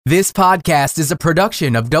This podcast is a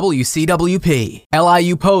production of WCWP,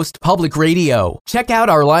 LIU Post Public Radio. Check out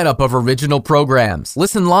our lineup of original programs,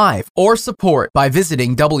 listen live, or support by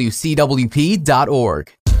visiting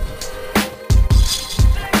WCWP.org.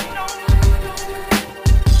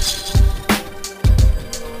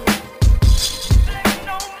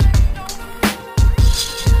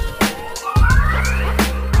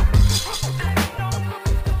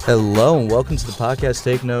 Hello and welcome to the podcast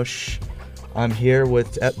Take No Shh. I'm here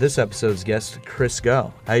with this episode's guest, Chris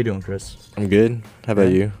Go. How you doing, Chris? I'm good. How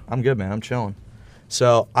about you? I'm good, man. I'm chilling.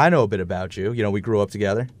 So I know a bit about you. You know, we grew up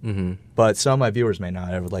together. Mm-hmm. But some of my viewers may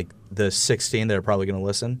not. Like the 16 that are probably going to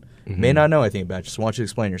listen may not know anything about you. So why don't you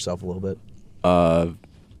explain yourself a little bit? Well,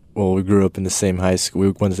 we grew up in the same high school.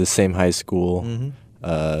 We went to the same high school.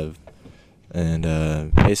 And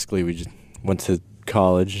basically we just went to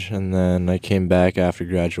college. And then I came back after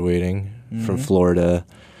graduating from Florida.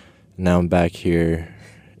 Now I'm back here,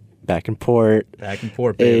 back in Port. Back in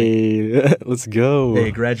Port, baby. Hey, let's go. Hey,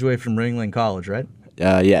 you graduated from Ringling College, right?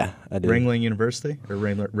 Yeah, I did. Ringling University or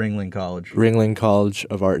Ringling College? Ringling College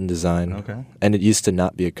of Art and Design. Okay. And it used to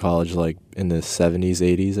not be a college, like in the 70s,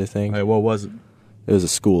 80s, I think. Hey, what was it? It was a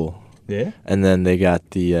school. Yeah? And then they got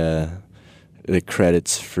the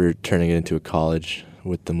credits for turning it into a college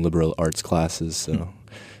with them liberal arts classes.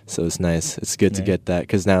 So it's nice. It's good to get that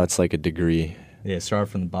because now it's like a degree. Yeah, start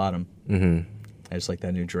from the bottom. Mm-hmm. I just like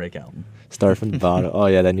that new Drake album. Start from the bottom. Oh,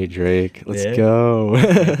 yeah, that new Drake. Let's go.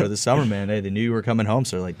 For the summer, man. Hey, they knew you were coming home,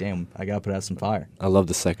 so they're like, damn, I got to put out some fire. I love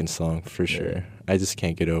the second song, for sure. I just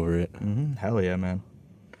can't get over it. Mm-hmm. Hell yeah, man.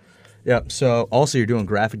 Yeah, so also you're doing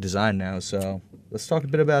graphic design now, so let's talk a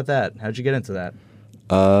bit about that. How'd you get into that?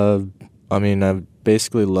 I mean, I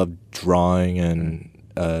basically loved drawing and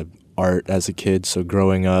art as a kid, so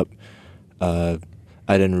growing up,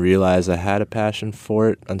 I didn't realize I had a passion for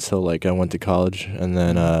it until like I went to college, and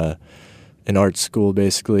then in art school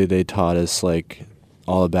basically they taught us like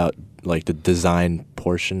all about like the design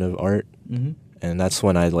portion of art, and that's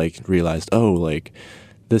when I like realized, oh, like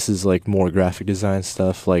this is like more graphic design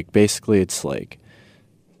stuff. Like basically it's like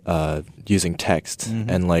using text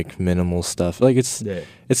and like minimal stuff. Like it's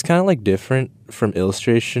kind of like different from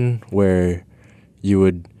illustration where you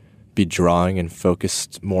would be drawing and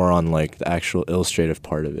focused more on like the actual illustrative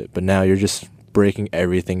part of it, but now you're just breaking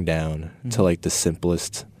everything down to like the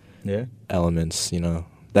simplest elements. You know,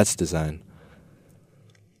 that's design.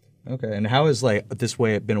 Okay, and how has like this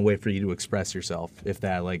way been a way for you to express yourself? If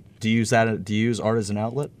that, like, do you use art as an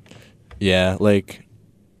outlet? Yeah, like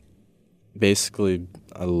basically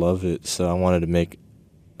I love it, so I wanted to make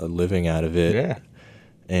a living out of it. Yeah,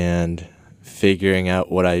 and figuring out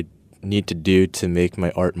what I need to do to make my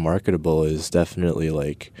art marketable is definitely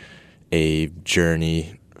like a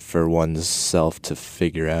journey for one's self to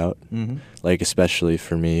figure out. Like especially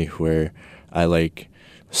for me, where I like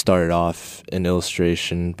started off in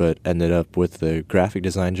illustration but ended up with the graphic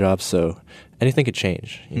design job, so anything could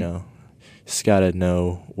change, you know. Just gotta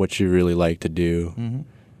know what you really like to do,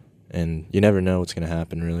 and you never know what's gonna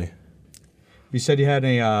happen, really. You said you had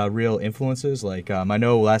any real influences? Like, I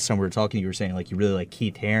know last time we were talking, you were saying like you really like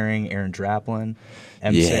Keith Haring, Aaron Draplin,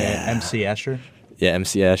 MC Escher. Yeah,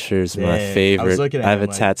 MC Escher is my favorite. I have a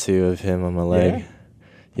tattoo of him on my leg.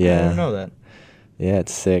 Yeah. I don't know that. Yeah,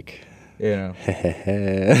 it's sick. You know.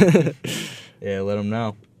 Yeah, let him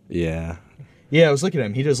know. Yeah. Yeah, I was looking at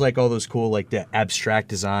him. He does like all those cool like the abstract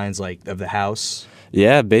designs like of the house.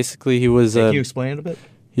 Yeah, basically he was. Can you explain it a bit?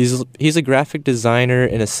 He's a graphic designer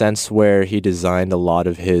in a sense where he designed a lot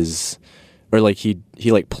of his, or like he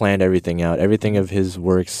like planned everything out. Everything of his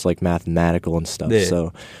works like mathematical and stuff. Yeah.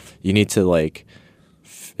 So you need to like,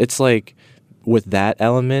 it's like with that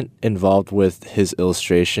element involved with his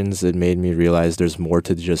illustrations, it made me realize there's more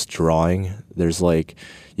to just drawing. There's like,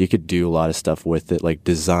 you could do a lot of stuff with it, like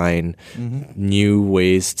design new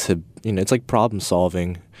ways to, you know, it's like problem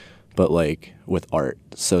solving, but like with art.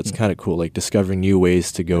 So it's kind of cool, like discovering new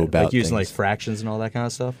ways to go about like using things. Like fractions and all that kind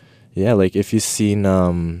of stuff. Yeah, like if you've seen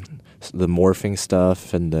the morphing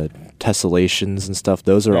stuff and the tessellations and stuff,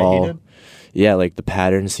 those are all like the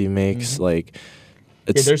patterns he makes. Like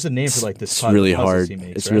it's there's a name for like this. It's really hard.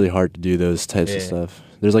 Really hard to do those types of stuff.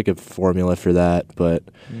 There's like a formula for that, but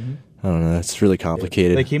I don't know. It's really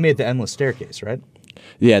complicated. Like he made the Endless Staircase, right?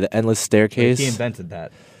 Yeah, the Endless Staircase. Like he invented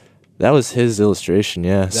that. That was his illustration,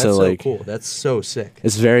 yeah. That's so like, cool. That's so sick.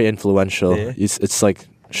 It's very influential. Yeah. It's like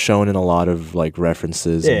shown in a lot of like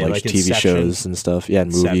references and like TV Inception. Shows and stuff. Yeah,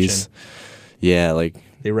 and movies. Yeah, like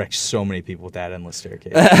they wrecked so many people with that Endless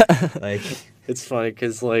Staircase. Like it's funny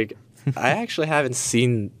because like I actually haven't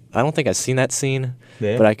seen I don't think I've seen that scene,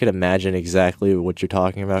 Yeah. but I could imagine exactly what you're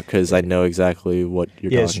talking about because I know exactly what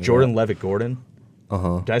you're Yeah, talking it's Jordan about. Levitt Gordon.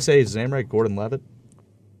 Uh-huh. Did I say his name right? Gordon Levitt?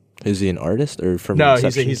 Is he an artist or from No,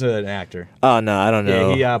 Inception? he's an actor. Oh, no, I don't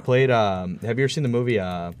know. Yeah, he played. Have you ever seen the movie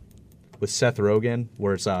with Seth Rogen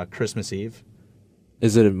where it's Christmas Eve?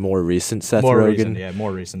 Is it a more recent Seth More Rogen? recent, yeah,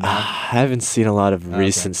 more recent. I haven't seen a lot of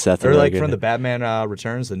recent Seth Or Rogen. like from the Batman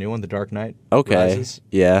Returns, the new one, The Dark Knight. Okay, Rises.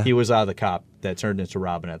 yeah. He was the cop that turned into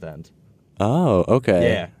Robin at the end. Oh,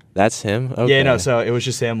 okay. Yeah. That's him? Okay. Yeah, no, so it was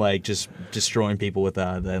just him like just destroying people with the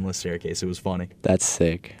endless staircase. It was funny. That's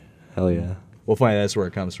sick. Hell yeah. Well, funny, that's where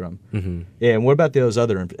it comes from. Mm-hmm. Yeah, and what about those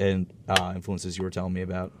other influences you were telling me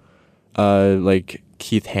about? Like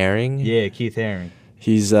Keith Haring? Yeah, Keith Haring.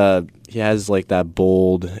 He's he has like that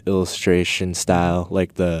bold illustration style,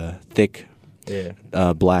 like the thick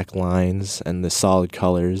Yeah. black lines and the solid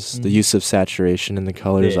colors, the use of saturation in the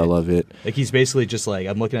colors. Yeah. I love it. Like he's basically just like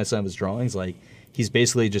I'm looking at some of his drawings, like he's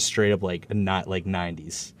basically just straight up like not like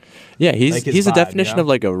 90s. Yeah, he's Like his he's a vibe, definition you know? of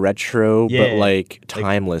like a retro, Yeah. but like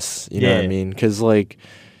timeless. You know what I Yeah. mean? Because like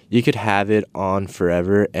you could have it on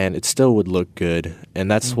forever and it still would look good,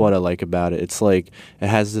 and that's what I like about it. It's like it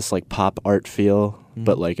has this like pop art feel,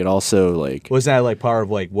 but like it also like Wasn't that like part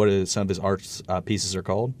of like what is some of his art pieces are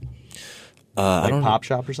called? I Like don't Pop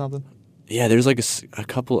Shop or something? Yeah, there's like a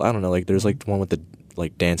couple. I don't know. Like there's like the one with the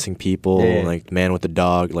like dancing people, Yeah. and, like man with the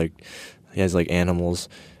dog. Like he has like animals,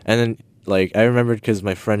 and then like I remembered because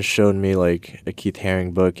my friend showed me like a Keith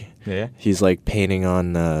Haring book. Yeah. He's like painting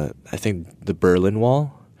on I think the Berlin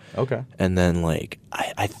Wall, Okay. and then like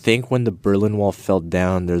I think when the Berlin Wall fell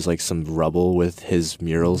down, there's like some rubble with his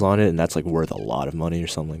murals on it, and that's like worth a lot of money or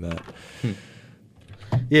something like that.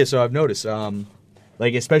 Yeah, so I've noticed,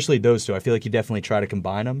 like especially those two, I feel like you definitely try to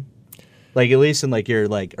combine them. Like at least in like your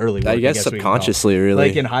like early work, I guess we can call it. subconsciously, really.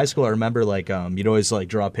 Like in high school, I remember like you'd always like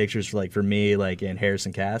draw pictures for me like in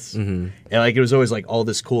Harrison Cass, and like it was always like all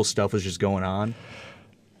this cool stuff was just going on.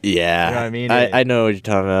 Yeah, You know what I mean? I know what you're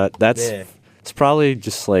talking about. That's Yeah. it's probably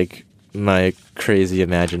just like my crazy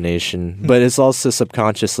imagination, but it's also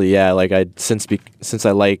subconsciously. Yeah, like since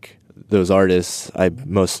I like those artists, I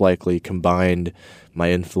most likely combined my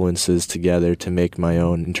influences together to make my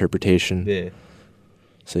own interpretation. Yeah,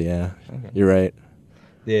 So yeah, you're right.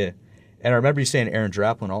 yeah. And I remember you saying Aaron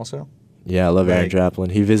Draplin also. Yeah, I love Aaron Right.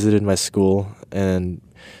 Draplin. He visited my school, and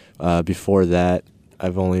before that,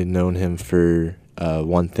 I've only known him for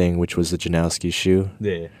one thing, which was the Janowski shoe.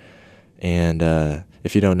 Yeah. And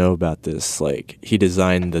if you don't know about this, like he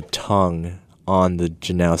designed the tongue on the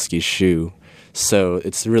Janowski shoe, so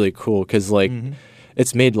it's really cool because like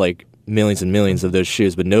it's made like millions and millions of those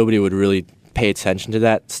shoes, but nobody would really pay attention to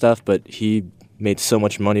that stuff. But he made so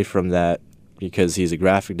much money from that because he's a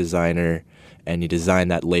graphic designer, and he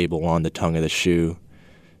designed that label on the tongue of the shoe.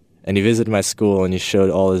 And he visited my school, and he showed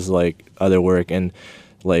all his like other work, and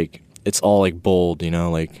like it's all like bold, you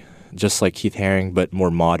know, like just like Keith Haring, but more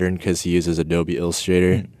modern because he uses Adobe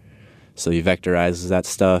Illustrator. So he vectorizes that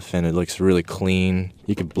stuff, and it looks really clean.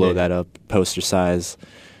 You could blow Yeah. that up poster size.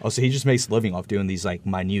 Oh, so he just makes a living off doing these like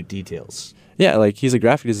minute details. Yeah, like he's a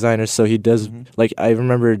graphic designer, so he does like I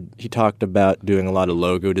remember he talked about doing a lot of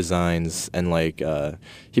logo designs, and like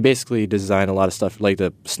he basically designed a lot of stuff like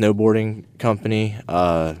the snowboarding company.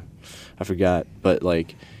 I forgot, but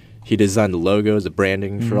like he designed the logos, the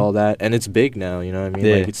branding for all that, and it's big now. You know what I mean?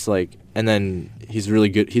 Yeah. Like it's like, and then he's really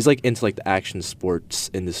good. He's like into like the action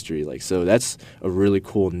sports industry, like so that's a really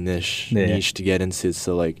cool niche to get into.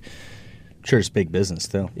 So like. Sure, it's big business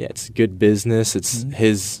too. Yeah, it's good business. It's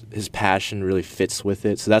his passion really fits with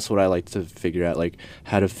it. So that's what I like to figure out, like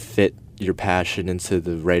how to fit your passion into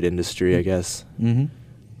the right industry, I guess.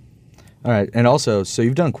 All right, and also, so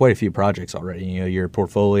you've done quite a few projects already. You know, your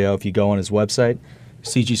portfolio. If you go on his website,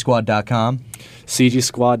 cgsquad.com.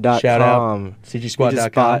 cgsquad.com. Shout out, We just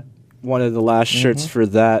cgsquad.com. bought one of the last shirts for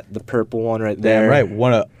that, the purple one right there. Damn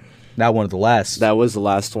right, not one of the last. That was the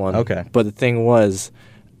last one. Okay. But the thing was,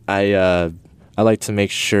 I like to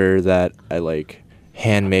make sure that I like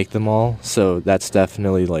hand make them all. So that's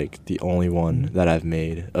definitely like the only one that I've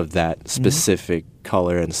made of that specific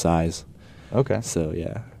color and size. Okay. So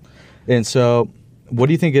yeah. And so, what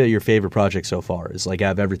do you think of your favorite project so far? Is like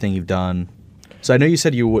out of everything you've done. So I know you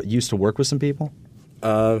said you used to work with some people.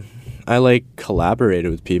 I like collaborated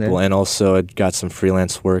with people, Yeah. and also I got some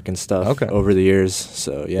freelance work and stuff over the years.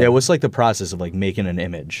 So yeah. Yeah. What's like the process of like making an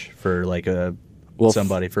image for like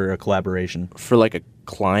somebody for a collaboration? For like a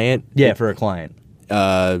client. Yeah, for a client.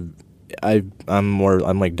 I'm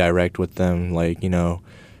like direct with them, like, you know,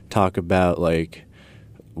 talk about like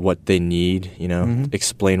what they need, you know,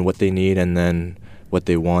 explain what they need and then what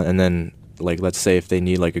they want, and then like let's say if they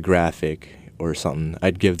need like a graphic or something,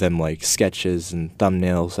 I'd give them like sketches and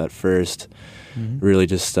thumbnails at first. Really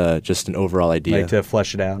just an overall idea. Like to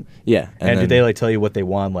flesh it out. Yeah. And did they like tell you what they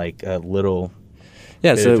want, like a little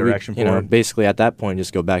bit of direction for them? Basically at that point,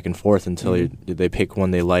 just go back and forth until they pick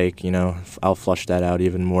one they like. I'll flush that out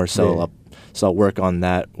even more. So I'll work on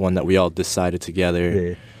that one that we all decided together.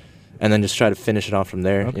 Yeah. And then just try to finish it off from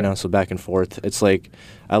there. Okay. So back and forth. It's like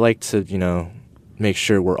I like to make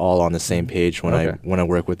sure we're all on the same page when I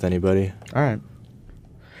work with anybody. All right.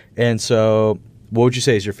 And so, what would you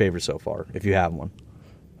say is your favorite so far, if you have one?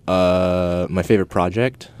 My favorite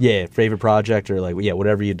project? Yeah, favorite project or like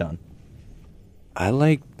whatever you've done. I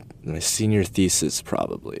like my senior thesis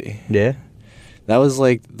probably. Yeah. That was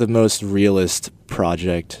like the most realist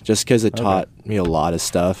project, just because it taught me a lot of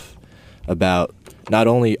stuff about not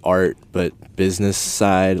only art but business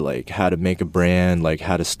side, like how to make a brand, like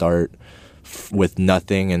how to start with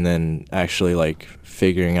nothing and then actually like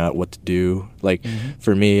figuring out what to do. Like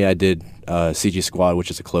for me, I did CG Squad,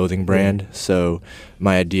 which is a clothing brand. So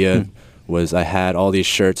my idea was I had all these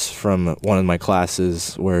shirts from one of my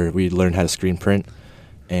classes where we learned how to screen print.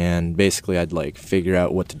 And basically, I'd like figure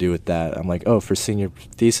out what to do with that. I'm like, for senior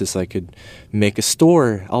thesis, I could make a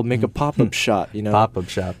store. I'll make a pop-up shop, Pop-up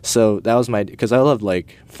shop. So that was because I loved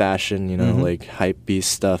like fashion, like hype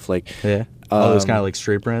beast stuff. Like all those kind of like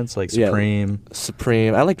street brands, like Supreme. Yeah,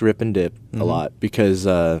 Supreme. I liked Rip and Dip a lot because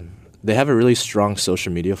they have a really strong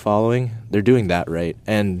social media following. They're doing that right,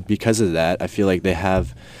 and because of that, I feel like they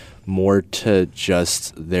have more to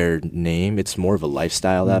just their name. It's more of a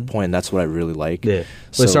lifestyle at that point, and that's what I really like. Yeah.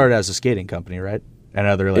 So it started as a skating company, right? And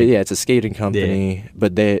other like it's a skating company,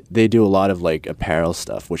 but they do a lot of like apparel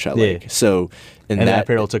stuff, which I like. So and that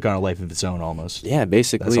apparel took on a life of its own almost. Yeah,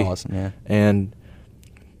 basically. That's awesome. Yeah. And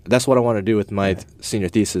that's what I want to do with my senior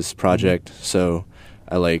thesis project. So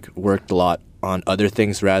I like worked a lot on other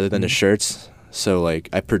things rather than the shirts. So like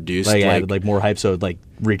I produced like more hype, so it like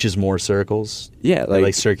reaches more circles. Yeah,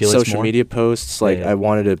 like circulates social more? media posts. Like I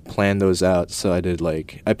wanted to plan those out, so I did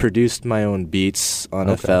I produced my own beats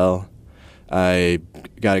on FL. I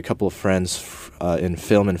got a couple of friends in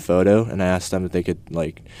film and photo, and I asked them if they could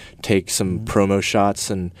like take some promo shots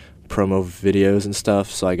and promo videos and stuff.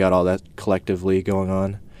 So I got all that collectively going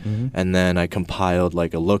on, and then I compiled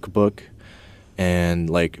like a lookbook and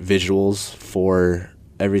like visuals for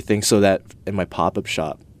everything, so that in my pop-up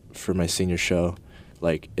shop for my senior show,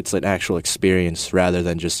 like it's an actual experience rather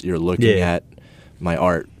than just you're looking at my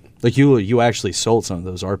art. Like you actually sold some of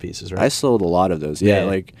those art pieces, right? I sold a lot of those. Yeah.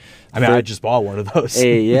 Like I just bought one of those.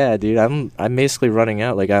 Hey, yeah, dude. I'm basically running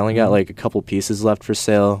out. Like I only got like a couple pieces left for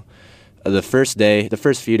sale. The first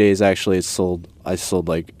few days actually, I sold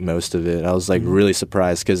like most of it. I was like really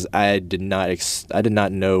surprised because I did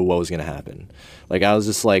not know what was gonna happen. Like I was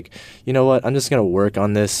just like, you know what? I'm just gonna work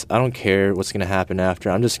on this. I don't care what's gonna happen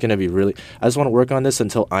after. I'm just gonna be I just want to work on this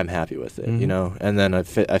until I'm happy with it, And then I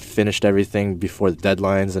finished everything before the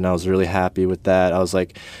deadlines, and I was really happy with that. I was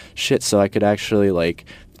like, shit. So I could actually like,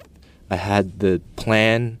 I had the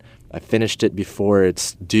plan. I finished it before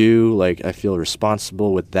it's due. Like I feel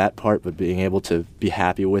responsible with that part, but being able to be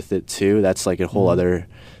happy with it too, that's like a whole other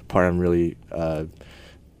part I'm really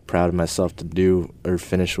proud of myself to do or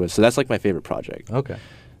finish with. So that's like my favorite project. Okay.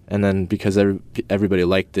 And then because everybody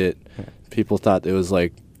liked it, people thought it was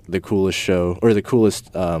like the coolest show or the coolest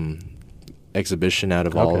exhibition out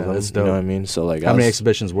of all of them. That's dope. You know what I mean? So like how many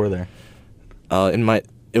exhibitions were there?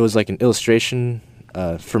 It was like an illustration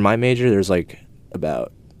for my major. There's like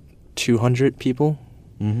about 200 people.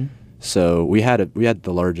 So we had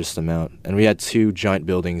the largest amount, and we had 2 giant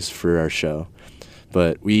buildings for our show,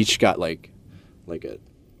 but we each got like a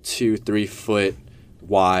 2-3 foot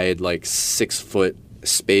wide, like 6 foot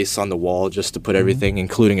space on the wall just to put everything,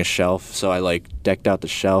 including a shelf. So I like decked out the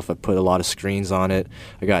shelf. I put a lot of screens on it.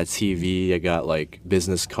 I got a TV. I got like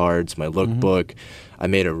business cards, my lookbook. I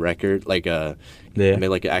made a record, I made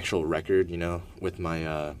like an actual record, with my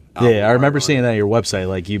album. Yeah, I remember seeing that on your website.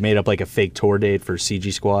 Like you made up like a fake tour date for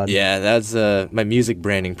CG Squad. Yeah, that's my music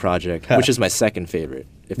branding project, which is my second favorite,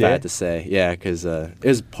 if I had to say. Yeah, because it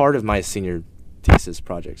was part of my senior thesis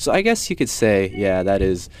project. So I guess you could say,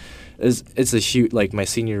 it's a huge, like my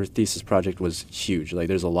senior thesis project was huge. Like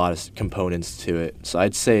there's a lot of components to it. So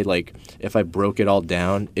I'd say like if I broke it all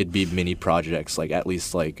down, it'd be mini projects, like at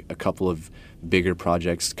least like a couple of bigger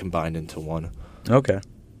projects combined into one. Okay.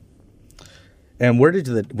 And where did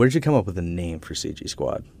you come up with a name for CG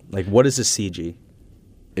Squad? Like what is a CG?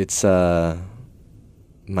 It's my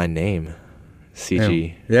name,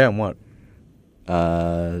 CG. Yeah, and what?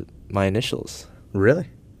 My initials. Really?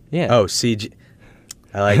 Yeah. Oh, CG.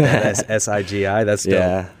 I like that. SIGI. That's dope.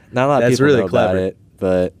 Yeah. Not a lot of That's people really know clever. about it,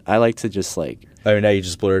 but I like to just like. Oh, now you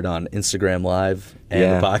just blurred on Instagram Live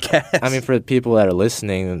and the podcast. I mean, for the people that are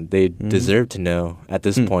listening, they deserve to know at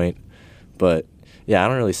this point. But yeah, I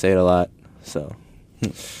don't really say it a lot, so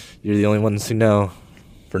you're the only ones who know.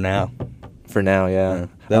 for now. For now, yeah.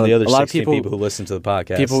 Then the other a lot 16 of people who listen to the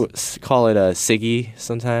podcast. People call it a Siggy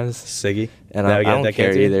sometimes. Siggy? And I don't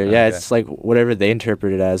care either. Yeah, it's like whatever they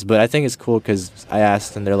interpret it as. But I think it's cool because I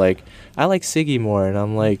asked and they're like, I like Siggy more. And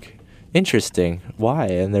I'm like, interesting. Why?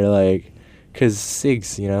 And they're like, because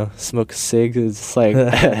cigs, smoke cigs. It's like,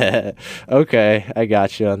 okay, I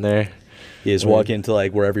got you on there. You just walk into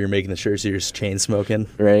like wherever you're making the shirts, you're just chain smoking.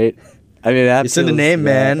 Right? I mean, that It's in the name,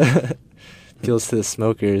 man. Appeals to the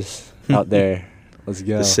smokers out there. Let's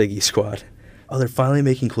go. The Siggy Squad. Oh, they're finally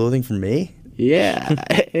making clothing for me? Yeah.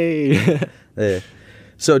 Hey. Yeah.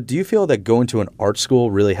 So do you feel that going to an art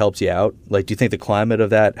school really helped you out? Like, do you think the climate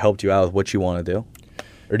of that helped you out with what you want to do?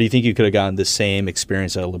 Or do you think you could have gotten the same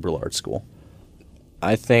experience at a liberal arts school?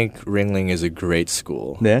 I think Ringling is a great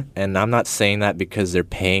school. Yeah? And I'm not saying that because they're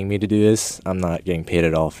paying me to do this. I'm not getting paid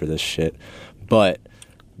at all for this shit. But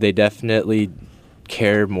they definitely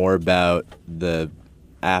care more about the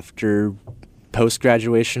after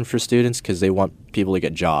post-graduation for students because they want people to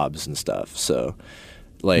get jobs and stuff. So,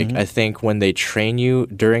 like, I think when they train you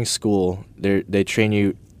during school, they train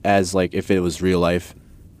you as, like, if it was real life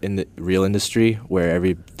in the real industry where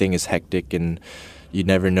everything is hectic and you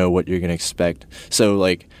never know what you're going to expect. So,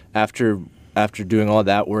 like, after doing all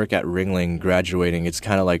that work at Ringling, graduating, it's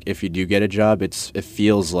kind of like if you do get a job, it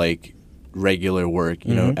feels like regular work,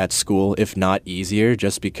 you know, at school, if not easier,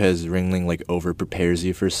 just because Ringling, like, over-prepares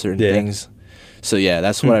you for certain things. So, yeah,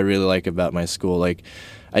 that's what I really like about my school. Like,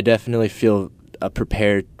 I definitely feel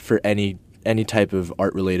prepared for any type of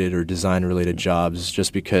art-related or design-related jobs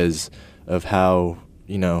just because of how,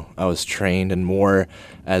 I was trained and more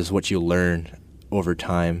as what you learn over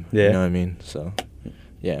time. Yeah. You know what I mean? So,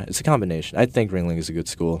 yeah, it's a combination. I think Ringling is a good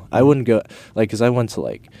school. I wouldn't go, like, because I went to,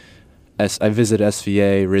 like, I visited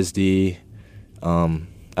SVA, RISD.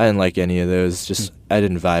 I didn't like any of those. Just, I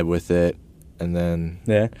didn't vibe with it. And then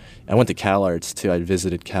I went to Cal Arts, too. I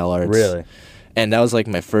visited Cal Arts. Really? And that was, like,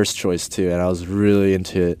 my first choice, too, and I was really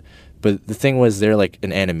into it. But the thing was, they're, like,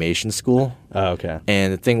 an animation school. Oh, okay.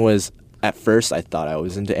 And the thing was, at first, I thought I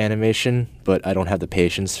was into animation, but I don't have the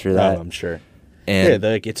patience for that. I'm sure. And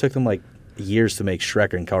like, it took them, like, years to make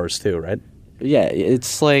Shrek and Cars 2, right? yeah,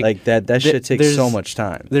 it's like... Like, that shit takes so much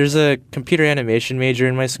time. There's a computer animation major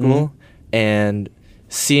in my school, and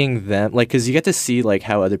seeing them, like, because you get to see, like,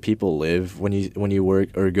 how other people live when you work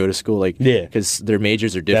or go to school, like, because their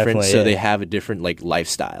majors are different, Definitely, so they have a different, like,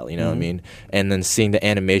 lifestyle, you know what I mean? And then seeing the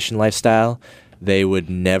animation lifestyle, they would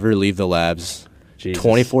never leave the labs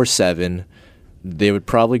 24/7. They would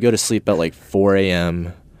probably go to sleep at, like, 4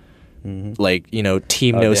 a.m., like,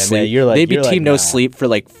 team no sleep. They'd be team no sleep for,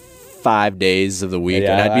 like, 5 days of the week,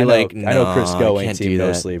 and I'd be like, no, I know Chris Going can't team do no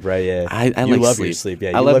that. sleep, right? Yeah, I you like love sleep. your sleep. Yeah,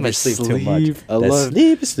 I you love love my your sleep too much.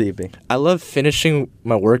 sleep. Sleeping. I love finishing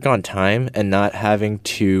my work on time and not having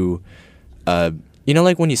to,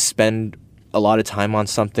 like when you spend a lot of time on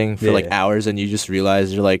something for like hours and you just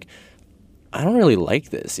realize you're like, I don't really like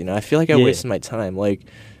this. I feel like I wasted my time. Like,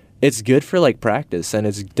 it's good for like practice, and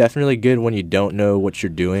it's definitely good when you don't know what you're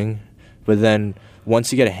doing. But then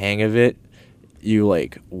once you get a hang of it, you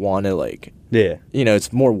like want to like. Yeah.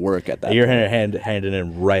 It's more work at that You're point. handing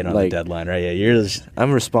in right on the deadline, right? Yeah, you're just...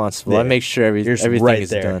 I'm responsible. I make sure everything right is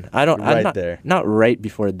there. done. I'm not right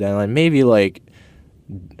before the deadline. Maybe like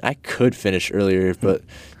I could finish earlier, but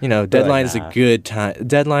deadline is a good time.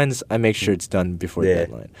 Deadlines, I make sure it's done before the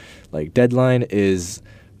deadline. Like, deadline is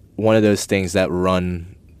one of those things that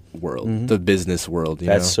run world, the business world.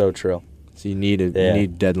 That's so true. So you need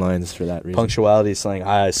deadlines for that reason. Punctuality is something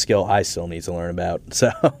I still need to learn about. So,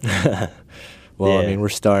 well, I mean, we're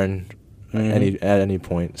starting at any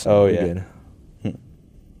point. So good.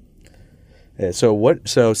 Yeah.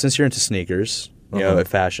 So since you're into sneakers, at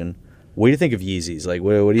fashion, what do you think of Yeezys? Like,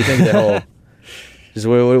 what do you think of that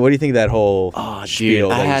whole? What do you think of that whole spiel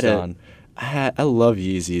that he's on? I love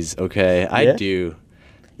Yeezys. Okay, I do.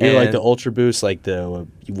 You like the Ultra Boost, like the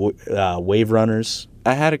Wave Runners.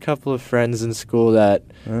 I had a couple of friends in school that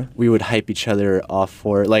we would hype each other off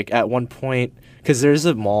for. Like, at one point, because there's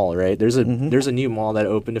a mall, right? There's a new mall that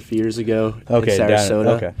opened a few years ago in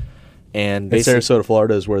Sarasota. And Sarasota,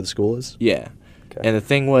 Florida is where the school is? Yeah. Okay. And the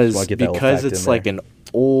thing was, because it's like an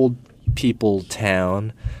old people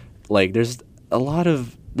town, like there's not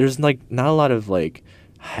a lot of like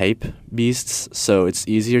hype beasts, so it's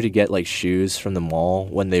easier to get like shoes from the mall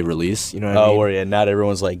when they release, you know what I mean? Where not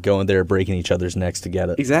everyone's like going there breaking each other's necks to get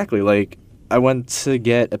it. Exactly. Like, I went to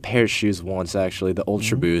get a pair of shoes once, actually, the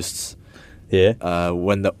Ultra Boosts. Yeah.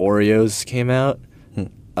 When the Oreos came out,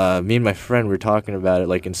 me and my friend were talking about it,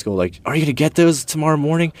 like, in school, like, are you gonna get those tomorrow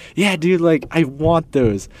morning? Yeah, dude, like, I want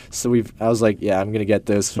those. So I was like, yeah, I'm gonna get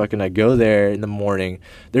those. Fucking, I go there in the morning.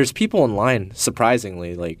 There's people in line,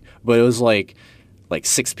 surprisingly, like, but it was like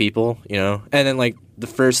 6 people, you know, and then like the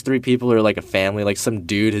first 3 people are like a family, like some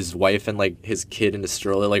dude, his wife, and like his kid in the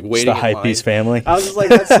stroller, like waiting. It's the Hypebeast family. I was just like,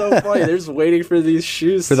 that's so funny. They're just waiting for these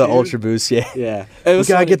shoes For the Ultra Boost, yeah. Yeah, It was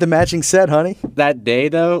gotta get the matching set, honey. that day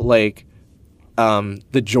though, like.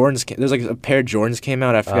 The Jordans, there's like a pair of Jordans came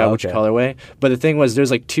out. I forgot which colorway. But the thing was, there's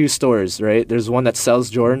like 2 stores, right? There's one that sells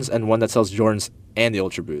Jordans and one that sells Jordans and the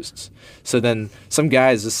Ultra Boosts. So then some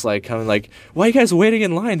guys just like coming like, why are you guys waiting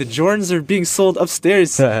in line? The Jordans are being sold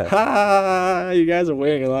upstairs. Ha! You guys are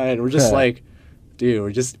waiting in line. We're just like, dude,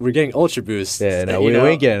 we're getting Ultra Boosts. Yeah, no, we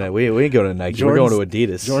ain't getting it. We ain't going to Nike. We're going to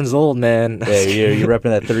Adidas. Jordan's old, man. Yeah, you're repping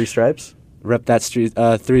that 3 stripes? Rep that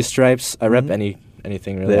 3 stripes. I rep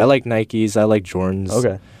anything really. Yeah. I like Nikes. I like Jordans.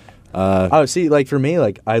 Okay. Oh, see, like for me,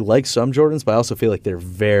 like I like some Jordans, but I also feel like they're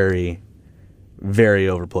very, very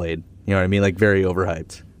overplayed. You know what I mean? Like very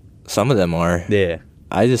overhyped. Some of them are. Yeah.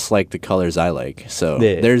 I just like the colors I like. So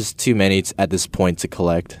Yeah. there's too many at this point to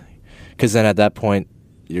collect. Because then at that point,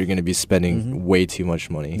 you're going to be spending way too much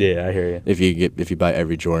money. Yeah, I hear you. If you buy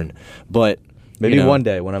every Jordan. But Maybe you know, one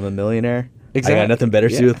day when I'm a millionaire, I Exactly. got nothing better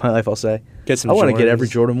to do Yeah. with my life, I'll say. Get some I want to get Jordans. every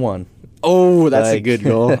Jordan 1. Oh, that's a Like- good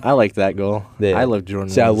goal. I like that goal. Yeah. I love Jordan.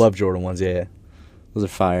 See, I ones. love Jordan 1s, yeah. Those are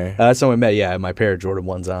fire. That's when we met, yeah, I had my pair of Jordan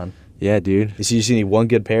 1s on. Yeah, dude. You just need one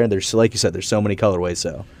good pair, and there's, like you said, there's so many colorways,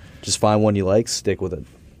 so just find one you like, stick with it.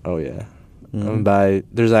 Oh, yeah. I'm gonna buy.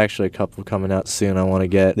 There's actually a couple coming out soon I want to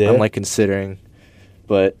get. Yeah? I'm like considering.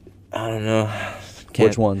 But I don't know.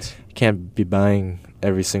 Which ones? Can't be buying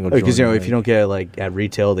every single Because, Jordan. if you don't get it, like, at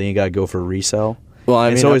retail, then you got to go for resale. Well, I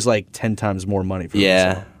And it's mean, always, like, 10 times more money for yeah.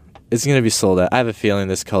 resale. It's going to be sold out. I have a feeling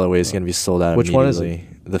this colorway is going to be sold out Which one is it?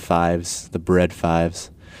 immediately. The 5s, the bread 5s.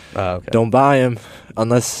 Oh, okay. Don't buy them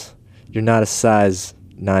unless you're not a size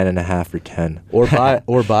 9.5 or 10.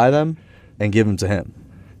 Or buy them and give them to him.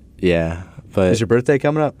 Yeah, but Is your birthday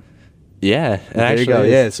coming up? yeah, it There actually you go.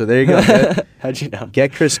 is. Yeah, so there you go. How'd you know?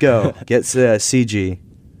 Get Chris Go. Get CG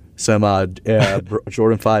some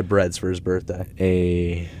Jordan 5 breads for his birthday.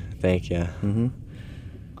 Hey, thank you. Mm-hmm.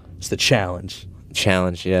 It's the challenge.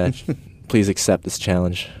 Challenge, yeah. Please accept this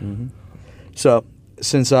challenge. So,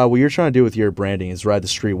 since what you're trying to do with your branding is ride the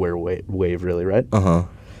streetwear wave, really, right? Uh-huh.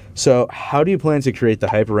 So, how do you plan to create the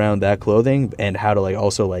hype around that clothing, and how to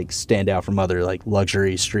also stand out from other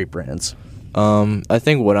luxury street brands? I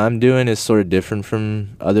think what I'm doing is sort of different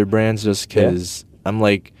from other brands just because I'm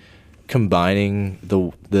combining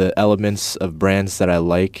the elements of brands that I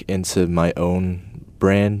like into my own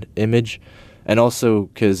brand image, and also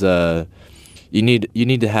because you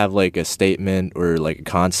need to have a statement or a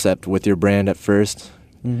concept with your brand at first.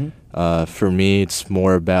 For me, it's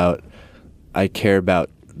more about I care about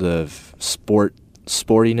the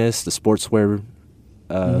sportiness, the sportswear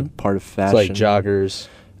part of fashion. It's like joggers.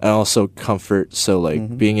 And also comfort. So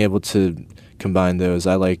being able to combine those.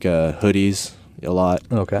 I like hoodies a lot.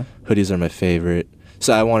 Okay. Hoodies are my favorite.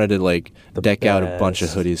 So I wanted to deck out a bunch of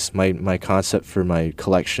best. hoodies. My concept for my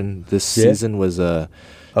collection this season was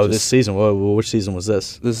This season. Which season was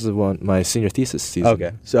this? this is my senior thesis season.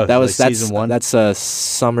 Okay. So that was that's season 1. That's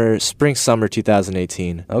spring summer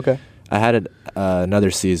 2018. Okay. I had another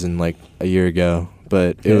season a year ago,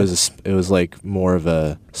 but it was more of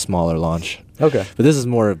a smaller launch. Okay. But this is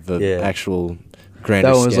more of the Yeah. actual grander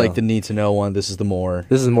That one was scale. the need to know one. This is the more.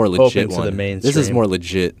 This is more legit open to one. the This is mainstream. more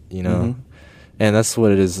legit, you know. And that's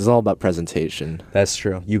what it is. It's all about presentation. That's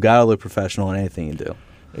true. You gotta look professional in anything you do.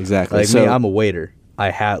 Exactly. Like so me, I'm a waiter.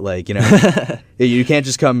 I had you can't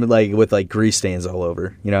just come with grease stains all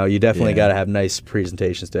over. You definitely Yeah. gotta have nice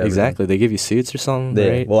presentations to everything. exactly. They give you suits or something,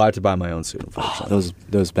 Yeah. right? Well, I have to buy my own suit. Oh, Unfortunately.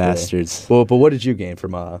 those bastards. Well, but what did you gain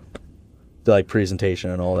from the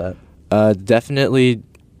presentation and all that? Definitely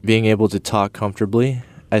being able to talk comfortably,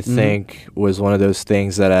 I think, was one of those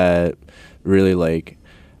things that I really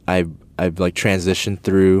I transitioned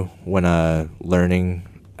through when learning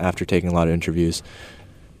after taking a lot of interviews.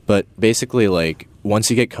 But basically, once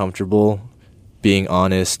you get comfortable being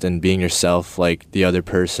honest and being yourself, the other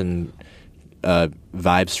person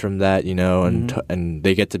vibes from that, and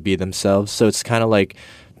they get to be themselves. So it's kind of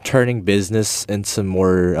turning business into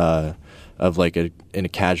more of in a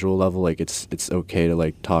casual level. It's okay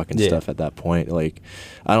to talk and stuff at that point.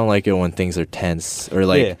 I don't like it when things are tense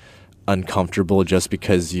or uncomfortable just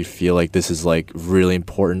because you feel this is really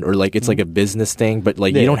important or it's a business thing, but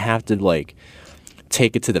you don't have to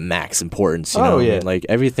take it to the max importance. You Oh, know? yeah. I mean, like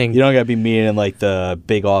everything. You don't gotta be meeting in like the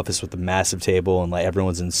big office with the massive table and like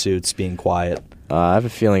everyone's in suits being quiet. I have a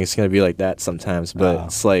feeling it's gonna be like that sometimes, but Oh.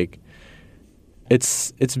 it's like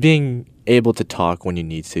it's being able to talk when you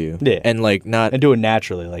need to, Yeah. and like not. And do it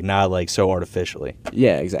naturally, like not like so artificially.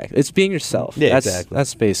 Yeah, exactly. It's being yourself. Yeah, that's, exactly.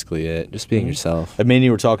 That's basically it. Just being yourself. I mean,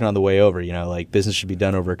 you were talking on the way over, you know, like business should be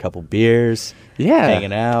done over a couple beers, Yeah.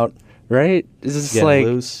 hanging out, Right. It's just getting like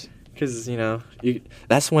loose. because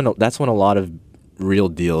that's when a lot of real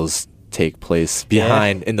deals take place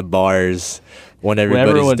behind in the bars when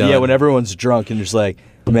everybody's done. When everyone's drunk and just like,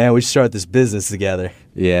 man, we should start this business together.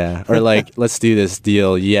 Yeah, or like, let's do this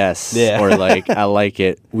deal. Yes. Yeah. Or like, I like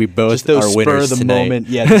it. We both Just those are spur winners of the tonight. moment,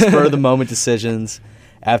 the spur of the moment decisions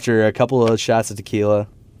after a couple of shots of tequila.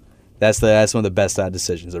 That's one of the best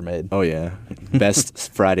decisions are made. Oh yeah,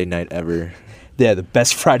 best Friday night ever. Yeah, the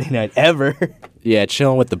best Friday night ever. Yeah,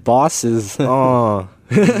 chilling with the bosses. Oh.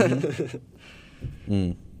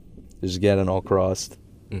 Just getting all crossed.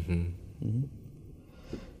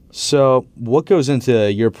 So, what goes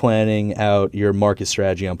into your planning out your market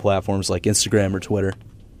strategy on platforms like Instagram or Twitter?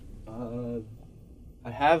 I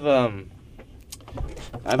have Oh,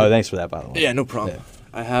 thanks for that, by the way. Yeah, no problem.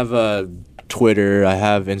 I have Twitter. I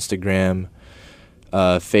have Instagram,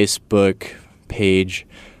 Facebook page.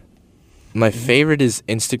 My favorite is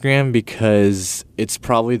Instagram because it's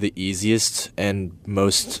probably the easiest and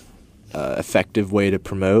most effective way to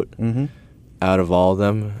promote out of all of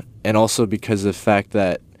them, and also because of the fact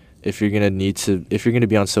that if you're gonna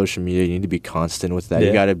be on social media, you need to be constant with that. Yeah.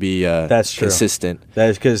 You got to be That's true. consistent. That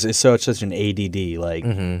is because it's such an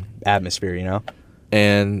ADD atmosphere, you know.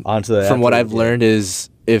 And Onto the from what after- I've learned is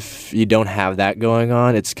if you don't have that going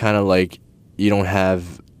on, it's kind of like you don't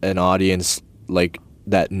have an audience like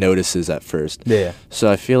that notices at first. Yeah. So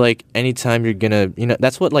I feel like anytime you're gonna,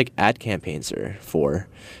 that's what like ad campaigns are for.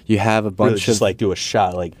 You have a Really bunch just of like do a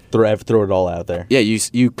shot, like throw it all out there. yeah.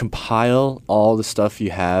 You compile all the stuff you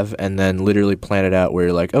have and then literally plan it out. Where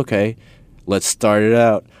you're like, okay, let's start it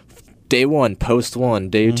out. Day 1, post 1.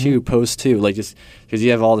 Day 2, post 2. Like just because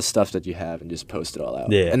you have all the stuff that you have and just post it all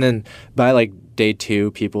out. Yeah. And then by like day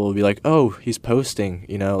 2, people will be like, oh, he's posting.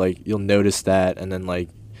 Like you'll notice that, and then like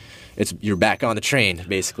you're back on the train.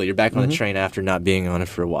 Basically, you're back on the train after not being on it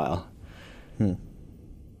for a while.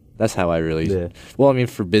 That's how I really. Yeah. Well, I mean,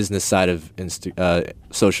 for business side of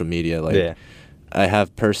social media, like Yeah. I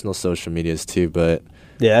have personal social medias too, but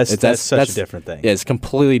Yeah, that's such a different thing. yeah, it's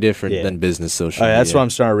completely different Yeah. than business social Oh, yeah, media. that's what I'm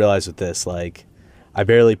starting to realize with this. Like, I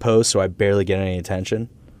barely post, so I barely get any attention,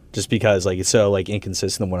 just because like it's so like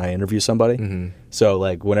inconsistent when I interview somebody. So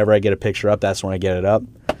like whenever I get a picture up, that's when I get it up.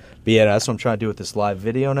 But yeah, that's what I'm trying to do with this live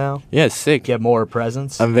video now. Yeah, it's sick. Get more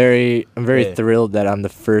presence. I'm very Yeah. thrilled that I'm the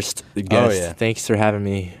first guest. yeah. Thanks for having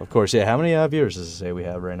me. Of course, yeah. How many viewers does it say we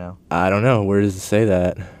have right now? I don't know. Where does it say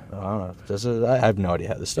that? I don't know. Does it? I have no idea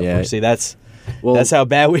how this stuff Yeah. works. See, that's Well, how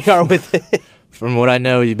bad we are with it. from what I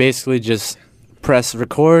know, you basically just press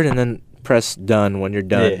record and then press done when you're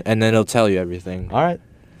done, Yeah. and then it'll tell you everything. All right.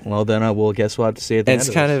 Well, then we'll guess we'll have to see at the And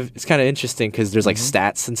end it's kind of interesting because there's like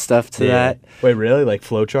stats and stuff to that. Wait, really? Like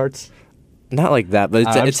flowcharts? Not like that, but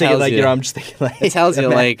I'm it just thinking tells like you. I'm just thinking like It tells you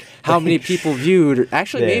like how many people viewed. Or,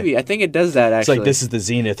 actually, Yeah. maybe I think it does that. It's Actually, like this is the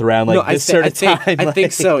zenith around like No, I this thi- certain I think- time. I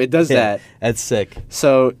think so. It does that. That's sick.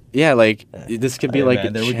 So yeah, like this could be Hey, like man,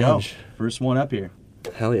 a there we go. challenge. First one up here.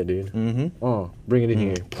 Hell yeah, dude. Mm-hmm. Oh, bring it in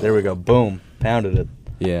here. There we go. Boom. Pounded it.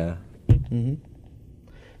 Yeah.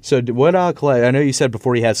 So what I know you said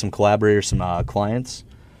before you had some collaborators, some clients.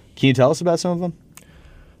 Can you tell us about some of them?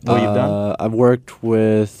 What you've done? I've worked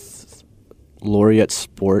with Laureate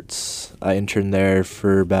Sports. I interned there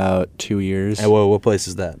for about 2 years. And what place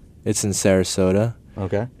is that? It's in Sarasota.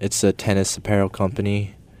 Okay. It's a tennis apparel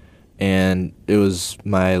company, and it was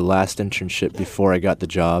my last internship before I got the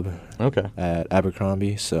job Okay. at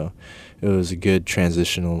Abercrombie, so it was a good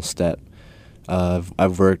transitional step.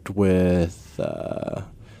 I've worked with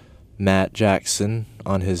Matt Jackson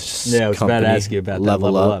on his Yeah, I was company, about to ask you about that.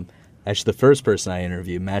 Level Up. Actually, the first person I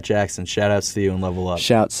interviewed, Matt Jackson. Shout outs to you and Level Up.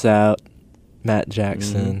 Shouts out Matt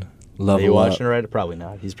Jackson, Level Are you Up. watching it right? Probably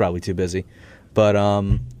not. He's probably too busy. But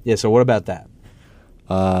yeah. So what about that?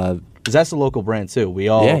 Because that's a local brand too. We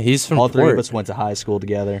all Yeah, he's from all three Port. of us went to high school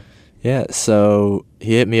together. Yeah, so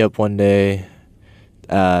he hit me up one day.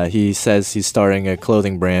 He says he's starting a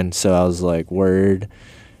clothing brand, so I was like, word.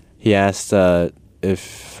 He asked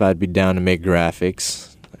if I'd be down to make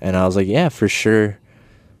graphics, and I was like, yeah, for sure.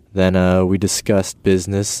 Then we discussed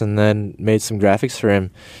business and then made some graphics for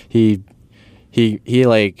him. He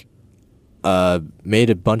like made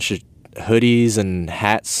a bunch of hoodies and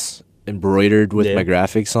hats embroidered with Yeah. my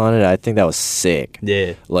graphics on it. I think that was sick.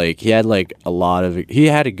 Yeah. Like he had like a lot of he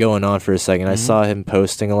had it going on for a second. Mm-hmm. I saw him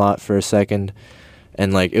posting a lot for a second,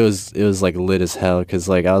 and like it was like lit as hell because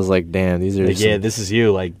like I was like, damn, these are Like, some- yeah, this is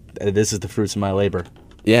you. Like, this is the fruits of my labor.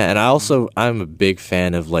 yeah. And I'm a big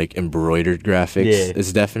fan of like embroidered graphics. Yeah.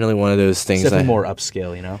 It's definitely one of those It's things. definitely more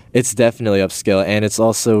upscale, you know? It's definitely upscale, and it's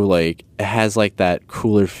also like it has like that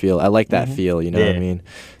cooler feel. I like that feel. You know what I Mm-hmm. Yeah. mean?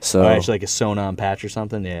 So Or actually like a sewn-on patch or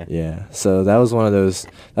something. Yeah. yeah, so that was one of those.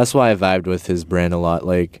 That's why I vibed with his brand a lot.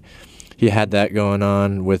 Like, he had that going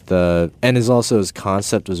on with and his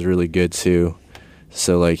concept was really good too.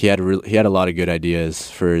 So like he had a lot of good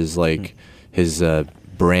ideas for his like his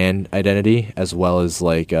brand identity as well as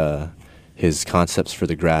like his concepts for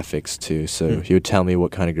the graphics too. So he would tell me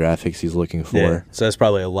what kind of graphics he's looking for. Yeah. So that's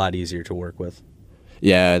probably a lot easier to work with.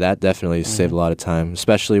 Yeah, that definitely saved a lot of time,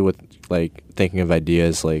 especially with like thinking of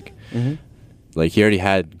ideas. Like he already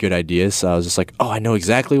had good ideas, so I was just like, oh, I know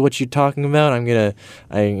exactly what you're talking about. I'm gonna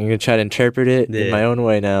try to interpret it in Yeah. my own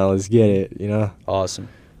way now. Let's get it, you know. Awesome.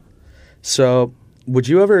 So, would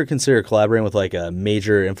you ever consider collaborating with like a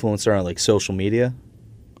major influencer on like social media?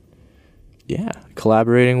 Yeah,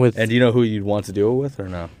 collaborating with And do you know who you'd want to do it with or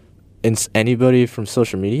no? anybody from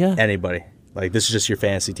social media, Anybody. Like, this is just your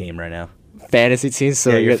fantasy team right now. fantasy teams. So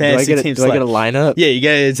Yeah, your fantasy team's do I get a like- lineup? Yeah, you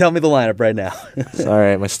gotta tell me the lineup right now. All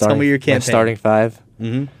right, my starting. me your my campaign. starting five.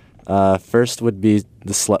 Mm-hmm. First would be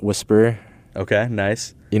the Slut Whisperer. Okay,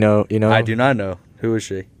 nice. You know. I do not know. Who is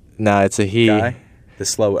she? Nah, it's a he. Guy? The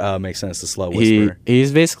slow, makes sense, the slow whisperer.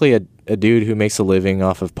 He's basically a dude who makes a living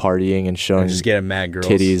off of partying and showing Just getting mad girls.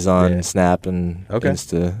 titties on Yeah. Snap and Okay.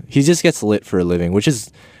 Insta. He just gets lit for a living, which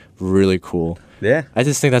is really cool. Yeah. I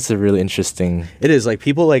just think that's a really interesting. It is. Like,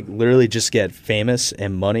 people, like, literally just get famous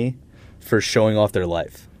and money for showing off their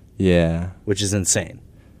life, Yeah. which is insane.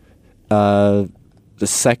 The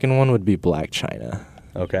second one would be Black China,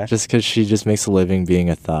 Okay. just because she just makes a living being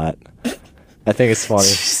a thought. I think it's funny.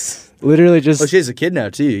 Literally just. Oh, she has a kid now,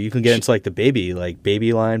 too. You can get into, like, the baby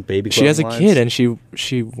line, baby She has a clothing kid lines. and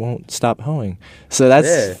she won't stop hoeing. So that's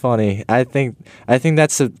Yeah. funny. I think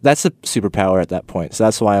that's a superpower at that point. So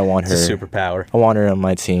that's why I want her. It's a superpower. I want her on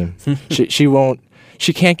my team.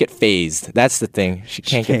 She can't get phased. That's the thing. She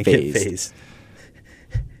can't get phased.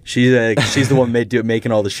 She's the one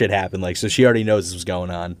making all the shit happen. Like, so she already knows this was going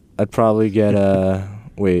on. I'd probably get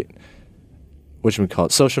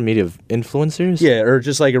whatchamacallit? Social media influencers? Yeah, or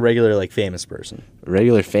just like a regular like famous person.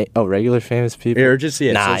 Regular famous people? Or just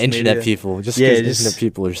Nah, social internet media. people. Just Yeah, because internet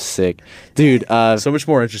people are sick. Dude, so much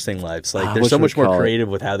more interesting lives. Like, they're so much more whatchamacallit? creative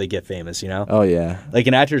with how they get famous. You know. oh yeah. Like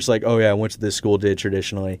an actor's like, oh yeah, I went to this school, did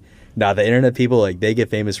traditionally. Nah, the internet people, like, they get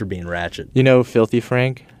famous for being ratchet. You know Filthy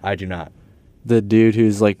Frank? I do not. The dude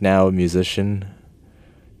who's like now a musician.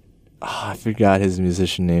 I forgot his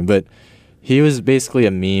musician name, but he was basically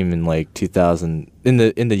a meme in like 2000 in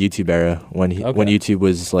the YouTube era when YouTube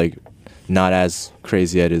was like not as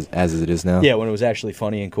crazy as it is now. Yeah, when it was actually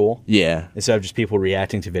funny and cool. Yeah. Instead of just people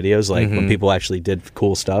reacting to videos, like when people actually did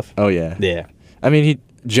cool stuff. Oh yeah. Yeah. I mean,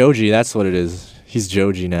 Joji, that's what it is. He's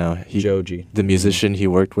Joji now. Joji. The musician he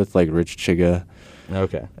worked with, like Rich Chiga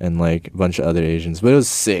Okay. and like a bunch of other Asians. But it was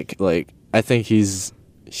sick. Like, I think he's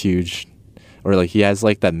huge. Or like he has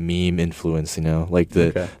like that meme influence, you know, like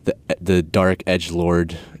the dark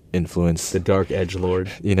edgelord influence. The Dark Edge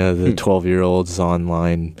Lord. You know, the 12-year-olds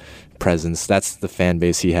online presence. That's the fan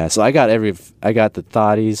base he has. So I got the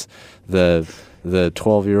thotties, the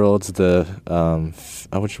 12-year-olds, the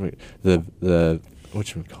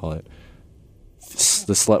whatchamacallit?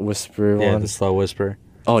 The Slut Whisperer Yeah, one. the Slow Whisperer.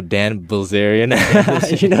 Oh, Dan Bilzerian.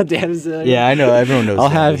 You know Dan Bilzerian? Yeah, I know. Everyone knows. I'll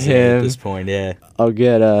Dan have Bilzerian him. at this point. Yeah. I'll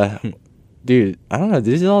get dude, I don't know.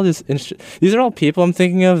 These are all people I'm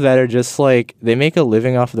thinking of that are just like they make a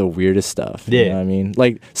living off of the weirdest stuff. Yeah. You know what I mean?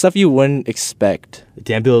 Like stuff you wouldn't expect.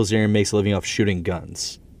 Dan Bilzerian makes a living off shooting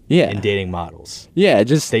guns. Yeah. And dating models. Yeah,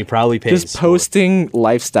 just They probably pay. just posting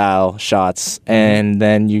lifestyle shots and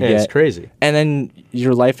then you Yeah, get it's crazy. and then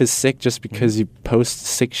your life is sick just because you post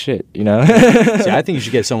sick shit, you know? See, I think you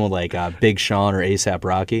should get someone like Big Sean or ASAP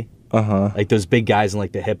Rocky. Uh-huh. Like those big guys in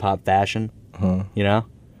like the hip hop fashion. You know?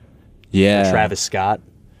 Yeah. Travis Scott.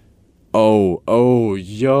 Oh,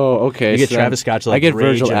 yo, okay. You get so Travis Scott to like I get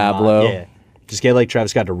rage Virgil and Abloh. Yeah. Just get like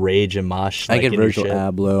Travis Scott to rage and mosh. I Like, get in your Virgil shit.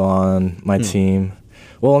 Abloh on my team.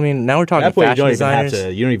 Well, I mean, now we're At talking that point, fashion designers.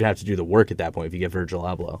 you don't even have to do the work at that point if you get Virgil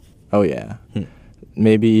Abloh. Oh yeah,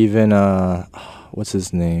 maybe even what's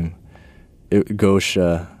his name?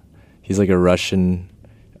 Gosha. He's like a Russian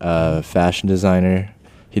fashion designer.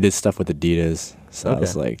 He did stuff with Adidas, so I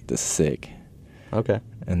was Okay. like, "This is sick." Okay.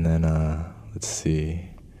 And then let's see.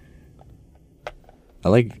 I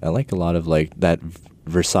like a lot of like that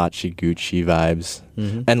Versace, Gucci vibes,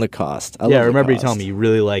 and Lacoste. I Yeah, I love remember you Lacoste. telling me you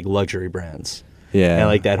really like luxury brands. Yeah, And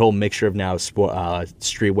like that whole mixture of now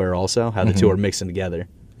streetwear also, how the two are mixing together.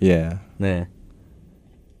 yeah. Yeah.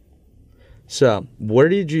 So, where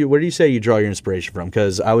do you say you draw your inspiration from?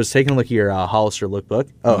 Because I was taking a look at your Hollister lookbook.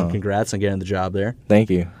 Oh, and congrats on getting the job there. Thank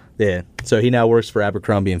you. Yeah. So he now works for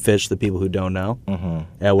Abercrombie and Fitch. The people who don't know,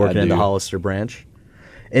 working I in the do. Hollister branch.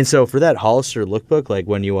 And so for that Hollister lookbook, like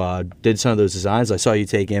when you did some of those designs, I saw you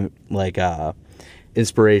take in like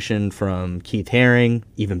inspiration from Keith Haring,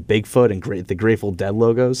 even Bigfoot, and the Grateful Dead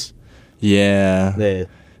logos. Yeah.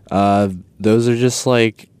 Those are just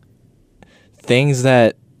like things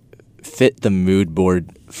that fit the mood board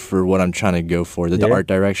for what I'm trying to go for, the art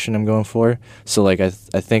direction I'm going for. So like I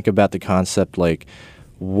think about the concept, like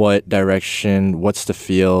what direction, what's the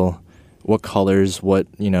feel, what colors, what,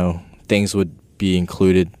 things would be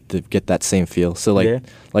included to get that same feel. So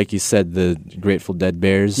like you said, the Grateful Dead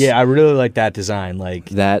bears. Yeah, I really like that design. Like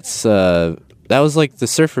that was like the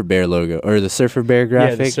Surfer Bear logo or the Surfer Bear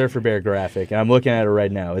graphic. Yeah, the Surfer Bear graphic. And I'm looking at it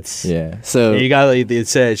right now. It's So you got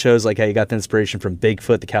it shows like how you got the inspiration from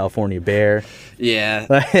Bigfoot, the California bear. Yeah.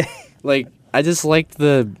 Like I just liked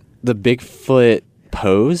the Bigfoot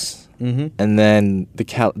pose, and then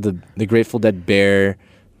the Grateful Dead bear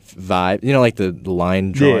vibe. Like the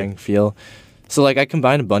line drawing feel. So like I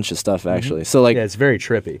combined a bunch of stuff actually. So like it's very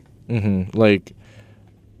trippy. Like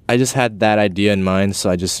I just had that idea in mind, so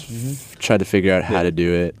I just tried to figure out how to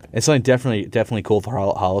do it. It's something definitely cool for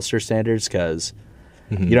Hollister standards because,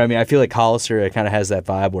 you know what I mean? I feel like Hollister, it kind of has that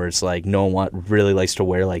vibe where it's like no one really likes to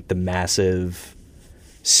wear like the massive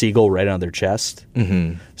seagull right on their chest.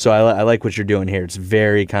 So I like what you're doing here. It's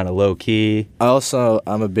very kind of low key.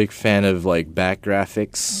 I'm a big fan of like back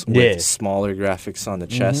graphics with smaller graphics on the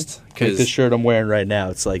chest. Like the shirt I'm wearing right now,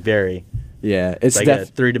 it's like very... Yeah, it's like a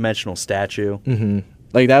three-dimensional statue.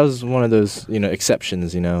 Like that was one of those,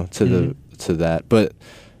 exceptions, to that. But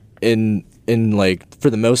in like for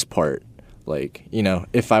the most part, like,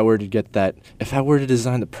 if I were to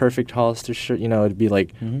design the perfect Hollister shirt, it'd be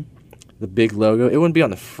like the big logo. It wouldn't be on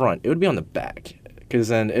the front. It would be on the back, because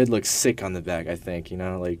then it'd look sick on the back, I think,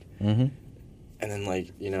 like. And then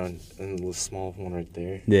like, and the small one right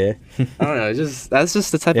there. Yeah. I don't know. That's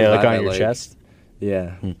just the type of like vibe on I your like. chest.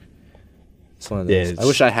 Yeah. It's one of those. Yeah, I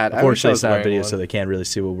wish I had. Unfortunately, it's not a video, so they can't really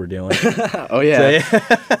see what we're doing. Oh yeah.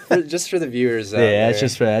 Just for the viewers. Yeah, that's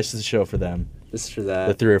just a show for them. Just for that.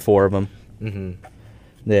 The 3 or 4 of them.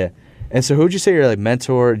 Yeah. And so, who would you say your like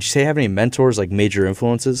mentor? Did you say you have any mentors, like major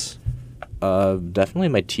influences? Definitely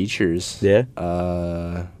my teachers. Yeah.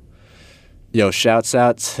 Shouts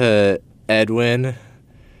out to Edwin.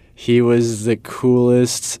 He was the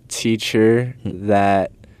coolest teacher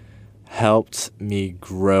that helped me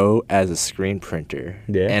grow as a screen printer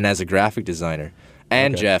and as a graphic designer,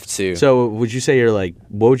 and Jeff too. So would you say what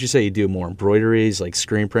would you say you do more? Embroideries, like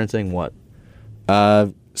screen printing, what?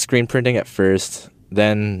 Screen printing at first,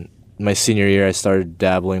 then my senior year I started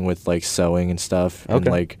dabbling with like sewing and stuff,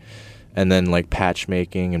 and then like patch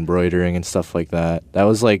making, embroidering and stuff like that. That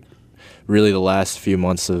was like really the last few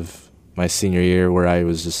months of my senior year where I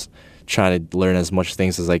was just trying to learn as much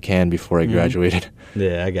things as I can before I graduated.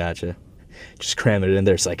 Yeah, I gotcha. Just cram it in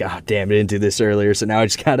there. It's like, oh, damn, I didn't do this earlier, so now I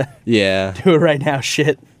just gotta do it right now.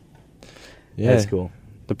 Shit. Yeah. That's cool.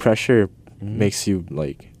 The pressure makes you,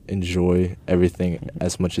 like, enjoy everything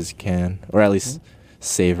as much as you can, or at least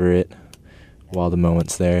savor it while the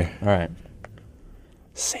moment's there. All right.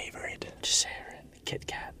 Savor it. Just savor it. Kit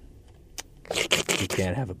Kat. You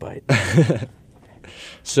can't have a bite.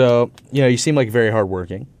 So, you seem like very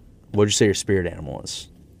hardworking. What would you say your spirit animal is?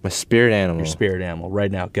 My spirit animal. Your spirit animal. Right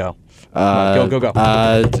now, go. Go.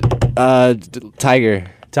 Tiger.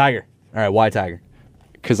 Tiger. All right, why tiger?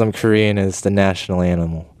 Because I'm Korean, and it's the national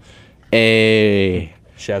animal. Hey.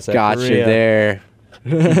 Shouts out Got Korea. you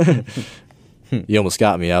there. You almost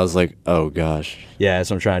got me. I was like, oh, gosh. Yeah, that's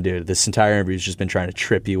what I'm trying to do. This entire interview has just been trying to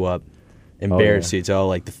trip you up. Embarrass you to all,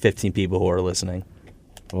 like, the 15 people who are listening.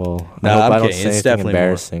 Well, No, I hope I'm I don't kidding. say It's anything definitely more.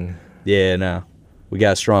 embarrassing. Yeah, no. We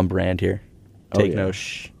got a strong brand here. Take yeah. no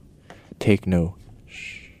shh. Take no.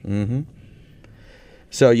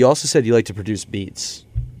 So you also said you like to produce beats.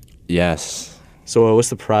 Yes. So what's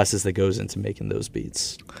the process that goes into making those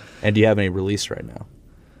beats? And do you have any release right now?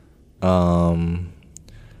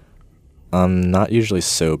 I'm not usually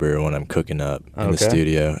sober when I'm cooking up in the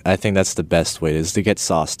studio. I think that's the best way, is to get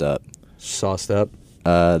sauced up. Sauced up?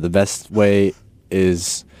 The best way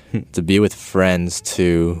is to be with friends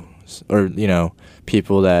too, or,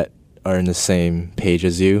 people that are in the same page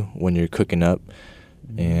as you when you're cooking up.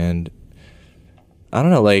 And I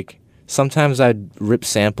don't know, like, sometimes I'd rip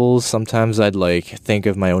samples, sometimes I'd like think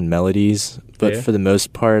of my own melodies, but for the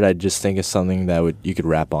most part, I'd just think of something that you could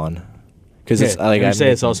rap on. Because it's like I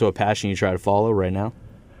say it's also a passion you try to follow right now.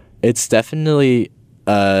 It's definitely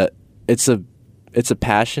it's a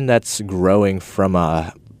passion that's growing from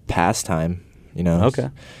a pastime. You know, Okay.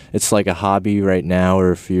 It's like a hobby right now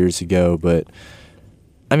or a few years ago, but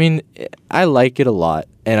I mean, I like it a lot,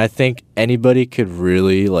 and I think anybody could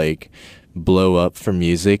really like blow up for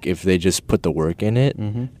music if they just put the work in it.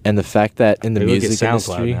 Mm-hmm. And the fact that in the Look at music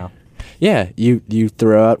SoundCloud industry, now. yeah, you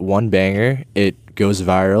throw out one banger, it goes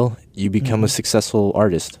viral, you become a successful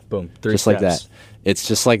artist. Boom. 3 just steps. like that. It's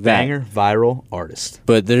just like that. Banger, viral, artist.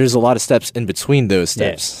 But there's a lot of steps in between those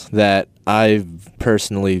steps that I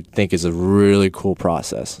personally think is a really cool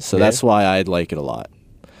process. So that's why I like it a lot.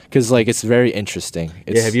 Because like it's very interesting.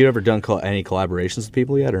 Have you ever done any collaborations with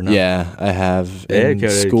people yet or no? Yeah, I have. Yeah, In can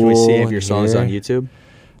school, we see if your song's on here. YouTube?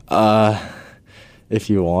 If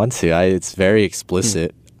you want to, it's very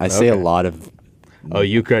explicit. I say a Okay. lot of. Oh,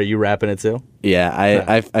 you rapping it too? Yeah,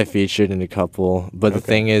 I featured in a couple, but the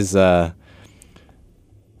thing is, I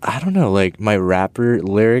don't know, like my rapper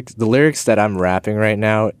lyrics, the lyrics that I'm rapping right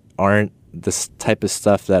now aren't this type of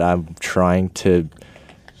stuff that I'm trying to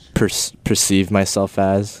perceive myself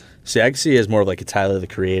as. See, I can see you as more of like a Tyler the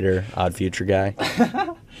Creator, Odd Future guy.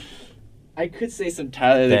 I could say some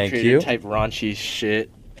Tyler the Thank Creator you. type raunchy shit.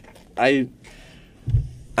 I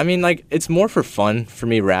mean, like, it's more for fun for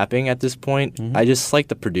me rapping at this point. I just like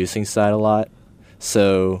the producing side a lot.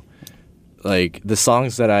 So, like, the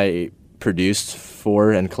songs that I produced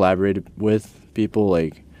for and collaborated with people,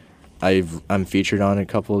 like, I'm featured on a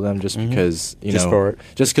couple of them just because, you Just know, for it.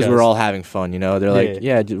 just because we're all having fun, you know? They're like,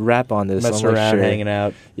 yeah, rap on this. Messing I'm like, around, sure. hanging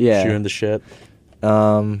out, Yeah. shooting the shit.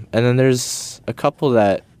 And then there's a couple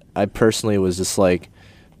that I personally was just like,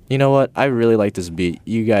 you know what? I really like this beat.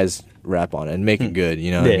 You guys rap on it and make it good. You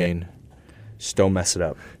know what I Yeah. mean? Just don't mess it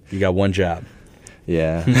up. You got one job.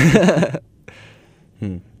 Yeah.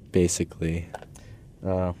 Basically.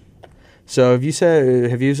 So have you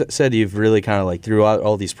said you've really kind of like throughout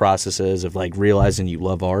all these processes of like realizing you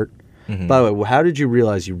love art? By the way, how did you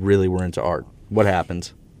realize you really were into art? What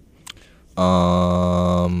happened?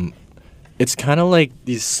 It's kind of like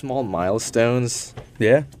these small milestones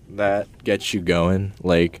Yeah. that get you going.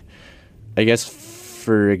 Like, I guess,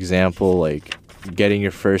 for example, like getting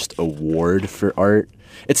your first award for art.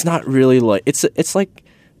 It's not really like it's like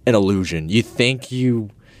an illusion. You think you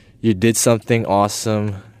did something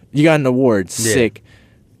awesome. You got an award, sick.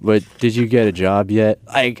 But did you get a job yet?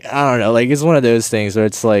 Like, I don't know. Like, it's one of those things where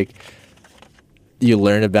it's like you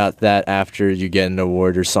learn about that after you get an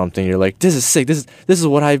award or something. You're like, this is sick. This is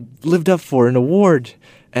what I lived up for, an award.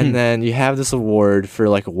 And then you have this award for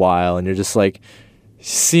like a while, and you're just like,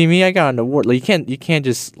 see me, I got an award. Like, you can't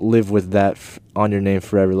just live with that on your name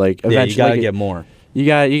forever. Like, eventually, you gotta get more. You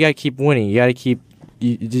gotta keep winning. You gotta keep.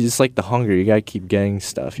 Just like the hunger. You gotta keep getting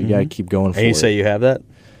stuff. You gotta keep going for it. And you say you have that?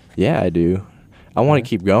 Yeah, I do. I want to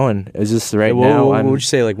keep going. It's just right What now. would you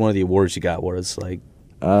say like one of the awards you got was like?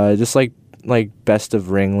 Just like best of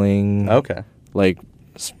Ringling. Okay. Like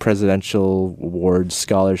presidential awards,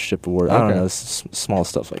 scholarship award. I don't Okay. know, small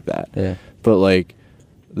stuff like that. Yeah. But like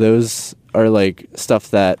those are like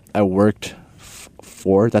stuff that I worked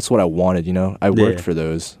for. That's what I wanted. You know, I worked for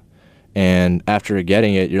those. And after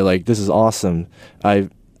getting it, you're like, this is awesome. I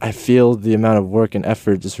feel the amount of work and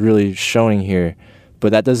effort just really showing here.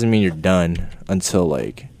 But that doesn't mean you're done until,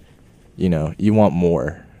 like, you know, you want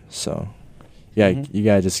more. So, yeah, you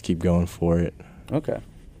got to just keep going for it. Okay.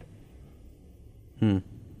 And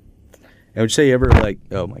would you say you ever, like,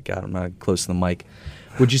 oh my God, I'm not close to the mic.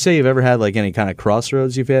 Would you say you've ever had, like, any kind of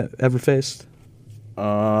crossroads you've ever faced?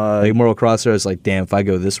 Like, moral crossroads, like, damn, if I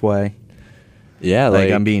go this way, Yeah,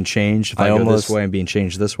 like I'm being changed. If I go this way, I'm being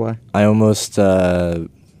changed this way. I almost, I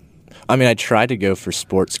mean, I tried to go for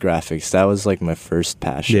sports graphics. That was like my first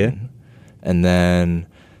passion. Yeah. And then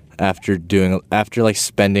after like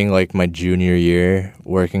spending like my junior year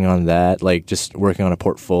working on that, like just working on a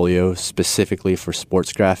portfolio specifically for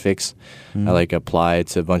sports graphics, I like applied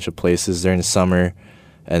to a bunch of places during the summer,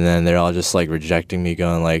 and then they're all just like rejecting me,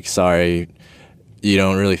 going like, sorry, you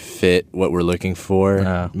don't really fit what we're looking for.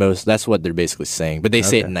 That's what they're basically saying, but they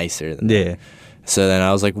say it nicer than that. So then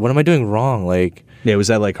I was like, what am I doing wrong? Like, yeah, was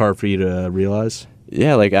that like hard for you to realize?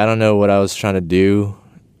 yeah, like I don't know what I was trying to do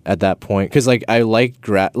at that point, because like I liked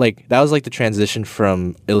like that was like the transition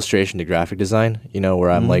from illustration to graphic design, you know, where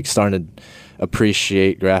I'm like starting to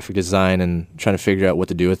appreciate graphic design and trying to figure out what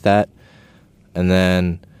to do with that. And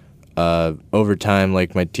then over time,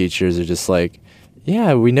 like my teachers are just like,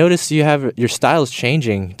 yeah, we noticed your style is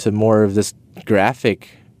changing to more of this graphic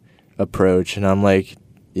approach, and I'm like,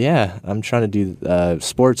 yeah, I'm trying to do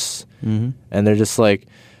sports, and they're just like,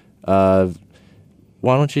 why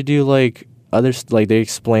don't you do like others? Like they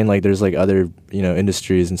explain like there's like other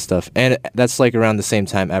industries and stuff, and that's like around the same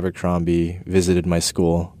time Abercrombie visited my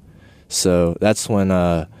school, so that's when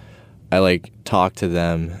I like talked to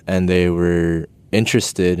them, and they were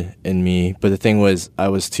interested in me. But the thing was, I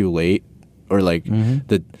was too late, or like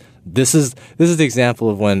this is the example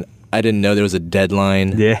of when I didn't know there was a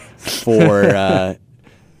deadline for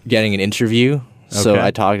getting an interview. So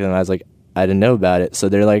I talked to them. I was like, I didn't know about it. So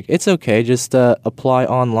they're like, it's okay, just apply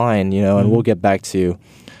online, and we'll get back to you.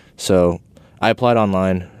 So I applied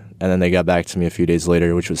online, and then they got back to me a few days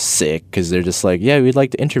later, which was sick, because they're just like, yeah, we'd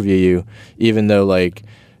like to interview you, even though like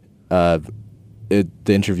the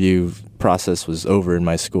interview process was over in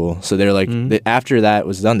my school. So they're like, after that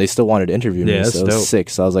was done, they still wanted to interview me. So it was sick.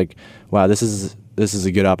 So I was like, wow, this is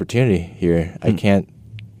a good opportunity here. I can't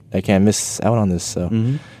miss out on this. So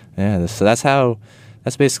so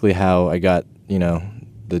that's basically how I got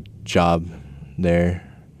the job there.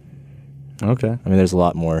 Okay. I mean, there's a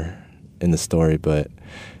lot more in the story, but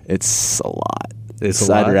it's a lot.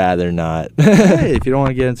 I'd rather not. Hey, if you don't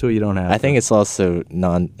want to get into it, you don't have to. I think it's also I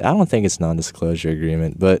don't think it's non-disclosure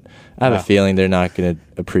agreement, but I have a feeling they're not going to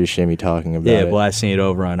appreciate me talking about it. Yeah, blasting it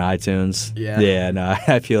over on iTunes. Yeah. Yeah, no,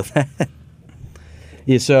 I feel that.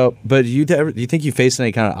 Yeah, so, but do you think you faced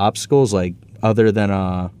any kind of obstacles, like, other than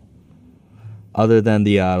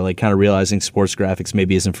the, like, kind of realizing sports graphics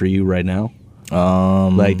maybe isn't for you right now?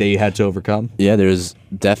 Like, that you had to overcome? Yeah, there's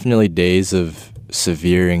definitely days of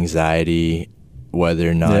severe anxiety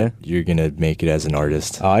whether or not you're going to make it as an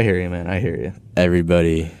artist. Oh, I hear you, man. I hear you.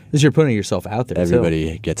 Everybody. Because you're putting yourself out there,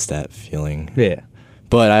 Everybody gets that feeling. Yeah.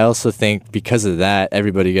 But I also think because of that,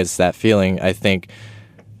 everybody gets that feeling. I think,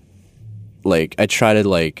 like, I try to,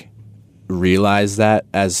 like, realize that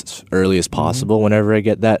as early as possible whenever I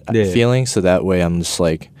get that feeling. So that way I'm just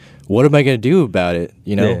like, what am I going to do about it?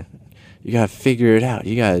 You got to figure it out.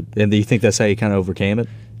 And do you think that's how you kind of overcame it?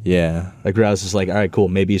 Yeah. Like, where I was just like, all right, cool,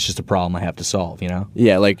 maybe it's just a problem I have to solve,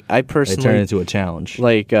 Yeah, like, I personally... It turned into a challenge.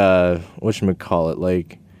 Like, whatchamacallit,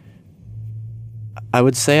 like, I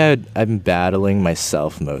would say I'm battling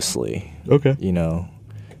myself mostly. Okay.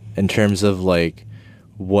 In terms of, like,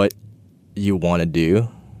 what you want to do.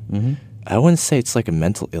 I wouldn't say it's like a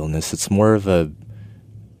mental illness. It's more of a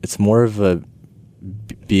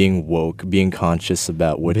being woke, being conscious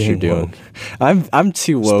about what you're doing. I'm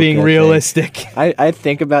too woke. Just being realistic. I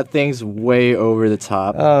think about things way over the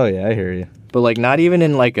top. Oh yeah, I hear you. But like not even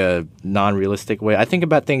in like a non-realistic way. I think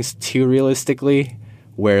about things too realistically,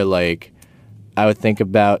 where like I would think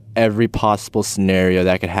about every possible scenario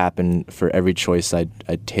that could happen for every choice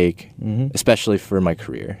I'd take, especially for my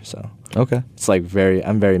career. So okay, it's like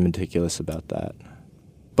I'm very meticulous about that.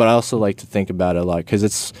 But I also like to think about it a lot because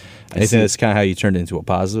it's... I think that's kind of how you turned it into a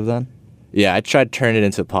positive then? Yeah, I try to turn it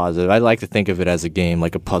into a positive. I like to think of it as a game,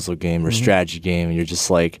 like a puzzle game or a strategy game. And you're just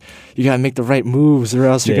like, you got to make the right moves or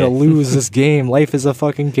else you're going to lose this game. Life is a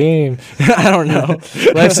fucking game. I don't know.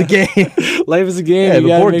 Life's a game. Life is a game.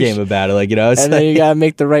 Yeah, a board game about it. Like, and then you got to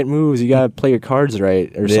make the right moves. You got to play your cards right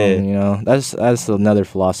or something, That's another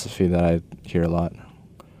philosophy that I hear a lot.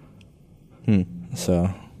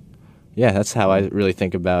 So... yeah, that's how I really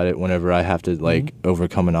think about it whenever I have to, like,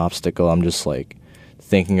 overcome an obstacle. I'm just, like,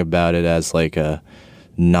 thinking about it as, like, a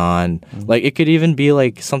like, it could even be,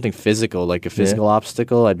 like, something physical, like a physical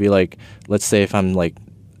obstacle. I'd be, like, let's say if I'm, like,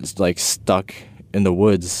 stuck in the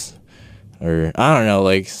woods or, I don't know,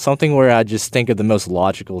 like, something where I just think of the most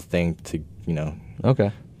logical thing to,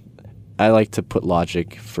 Okay. I like to put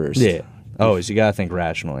logic first. Yeah. Always. You got to think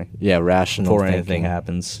rationally. Yeah, rational before thinking. Anything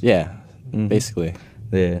happens. Yeah, basically.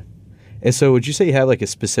 Yeah. And so would you say you have, like, a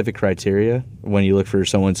specific criteria when you look for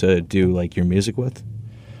someone to do, like, your music with?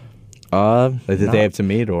 Like, did they have to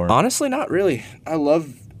meet, or? Honestly, not really. I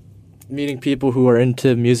love meeting people who are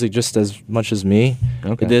into music just as much as me.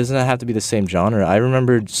 Okay. It doesn't have to be the same genre. I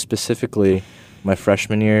remember specifically my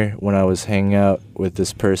freshman year when I was hanging out with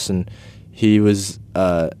this person. He was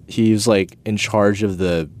like, in charge of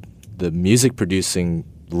the music producing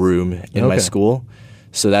room in my school.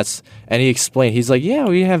 So and he explained, he's like, yeah,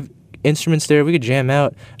 we have instruments there, we could jam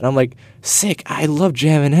out. And I'm like, sick, I love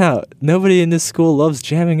jamming out. Nobody in this school loves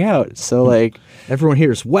jamming out. So like, everyone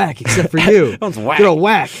here is whack except for you. Everyone's whack. You're a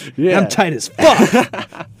whack. Yeah. I'm tight as fuck.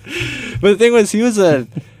 But the thing was,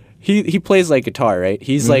 he plays like guitar, right?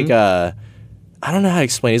 He's like I don't know how to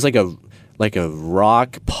explain. He's like a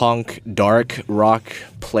rock, punk, dark rock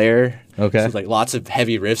player. Okay. So it's like lots of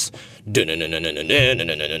heavy riffs.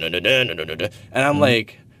 And I'm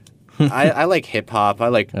like, I like hip hop. I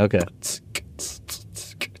like. Okay.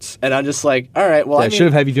 And I'm just like, all right, well, I should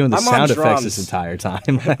have had you doing the I'm on sound effects drums. this entire time.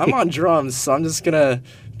 I'm on drums, so I'm just gonna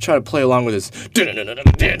try to play along with this.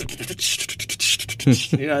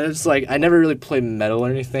 It's like I never really play metal or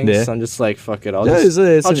anything, Yeah. so I'm just like, fuck it, I'll Yeah, just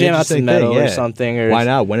it's I'll an jam out some interesting metal thing, or yeah. something. Or Why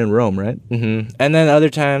not? When in Rome, right? And then other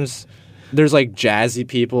times, there's like jazzy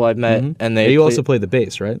people I've met, and they You also play the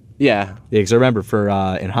bass, right? yeah, Yeah, because I remember for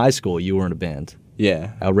in high school you were in a band,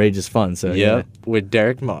 yeah, Outrageous Fun. So yep, with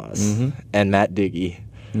Derek Moss and Matt Diggy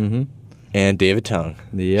and David Tongue.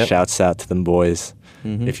 Yep. Shouts out to them boys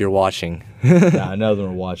if you're watching. yeah, none of them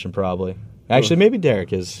are watching probably. Actually, maybe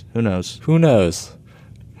Derek is. Who knows? Who knows?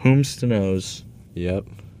 Whom's to knows? Yep.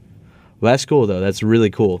 Well, that's cool though. That's really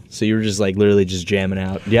cool. So you were just like literally just jamming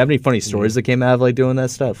out. Do you have any funny stories that came out of like doing that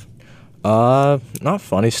stuff? Not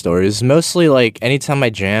funny stories. Mostly like anytime I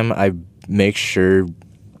jam, I make sure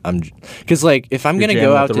because like if I'm gonna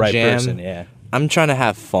go out to jam, person, yeah. I'm trying to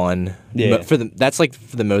have fun. Yeah. But that's like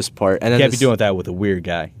for the most part. And You then can't be doing that with a weird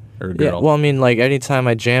guy or a girl. Yeah, well, I mean, like anytime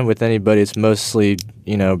I jam with anybody, it's mostly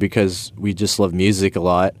because we just love music a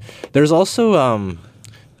lot. There's also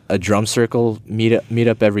a drum circle meet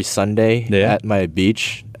up every Sunday at my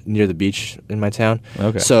beach near the beach in my town.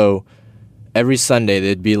 Okay. So every Sunday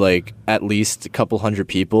there'd be like at least a couple hundred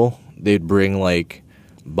people. They'd bring like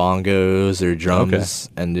bongos or drums,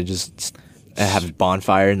 and they just have a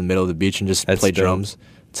bonfire in the middle of the beach and just play dope. drums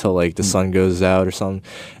till like the sun goes out or something.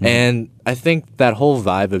 And I think that whole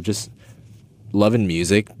vibe of just loving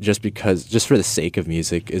music just for the sake of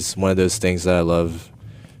music is one of those things that I love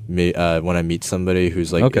when I meet somebody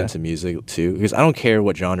who's like into music too, because I don't care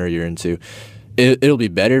what genre you're into. It'll be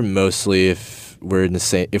better mostly if we're in the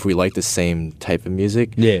same, if we like the same type of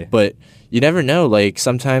music. Yeah. But you never know, like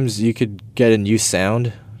sometimes you could get a new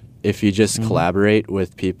sound if you just collaborate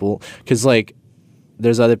with people, because like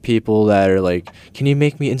there's other people that are like, can you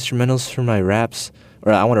make me instrumentals for my raps,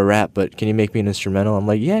 or I want to rap but can you make me an instrumental? I'm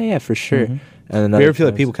like, yeah, for sure. And then Do you ever feel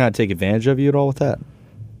like people kind of take advantage of you at all with that?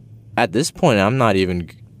 at this point I'm not even,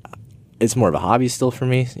 it's more of a hobby still for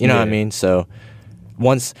me, you know what I mean? So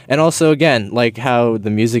once, and also again, like how the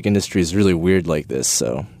music industry is really weird like this,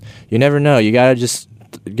 so you never know, you gotta just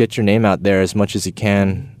get your name out there as much as you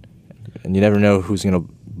can, and you never know who's gonna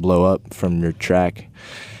blow up from your track.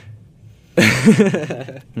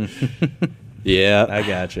 Yeah, I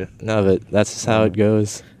gotcha. no, but that's just how it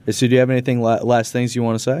goes. So do you have anything last things you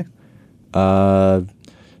want to say?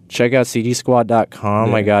 Check out cdsquad.com.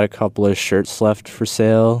 Yeah. I got a couple of shirts left for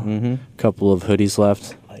sale, a couple of hoodies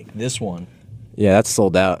left. Like this one. Yeah, that's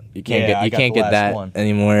sold out. You can't Yeah, I got get the last that one.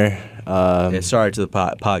 anymore. Yeah, sorry to the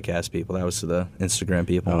podcast people. That was to the Instagram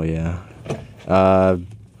people. Oh yeah.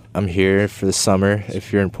 I'm here for the summer.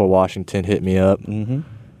 If you're in Port Washington, hit me up.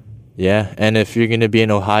 Yeah, and if you're gonna be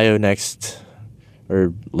in Ohio next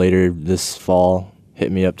or later this fall,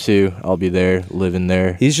 hit me up too. I'll be there, living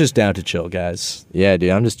there. He's just down to chill, guys. Yeah,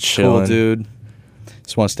 dude, I'm just chilling. Cool dude.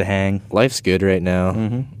 Just wants to hang. Life's good right now.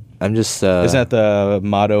 I'm just. Isn't that the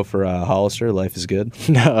motto for Hollister? Life is good.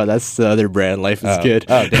 No, that's the other brand. Life is good.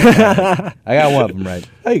 Oh, damn. I got one of them right.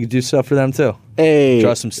 Oh, you can do stuff for them too. Hey,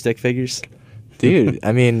 Draw some stick figures. dude.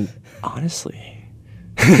 I mean, honestly,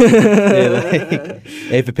 If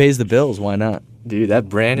it pays the bills, why not? dude, that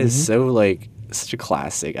brand is so like such a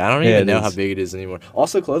classic. I don't Yeah, even it know is. how big it is anymore.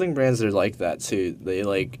 Also, clothing brands are like that too. They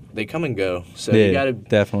come and go. So Yeah, you gotta.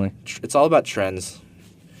 definitely. It's all about trends.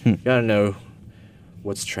 You gotta know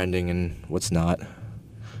what's trending and what's not.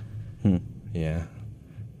 Yeah.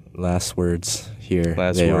 Last words here.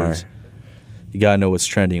 Last they words. You gotta know what's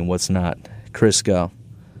trending and what's not. Chris, go.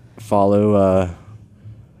 Follow.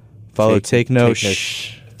 Take no Take No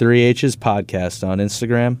sh. 3H's podcast on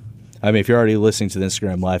Instagram. I mean, if you're already listening to the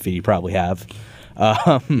Instagram live feed, you probably have.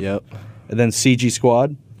 Yep. And then CG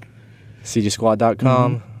Squad.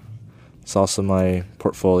 cgsquad.com. It's also my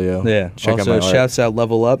portfolio. Yeah. Check also, out my art. shouts out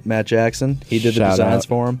Level Up, Matt Jackson. He did the Shout designs out.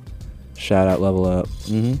 for him. Shout out Level Up.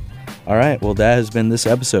 All right. Well, that has been this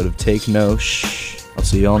episode of Take No Shh. I'll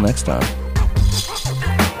see you all next time.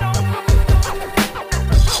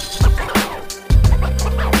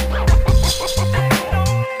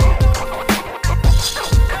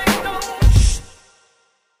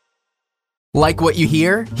 Like what you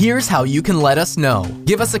hear? Here's how you can let us know.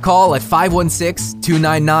 Give us a call at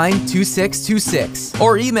 516-299-2626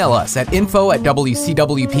 or email us at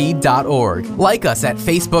info@wcwp.org. Like us at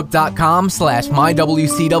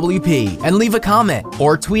facebook.com/mywcwp and leave a comment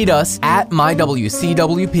or tweet us at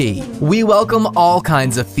mywcwp. We welcome all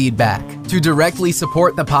kinds of feedback. To directly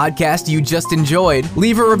support the podcast you just enjoyed,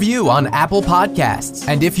 leave a review on Apple Podcasts.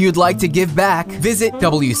 And if you'd like to give back, visit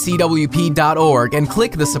wcwp.org and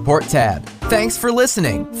click the support tab. Thanks for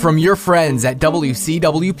listening from your friends at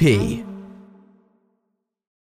WCWP.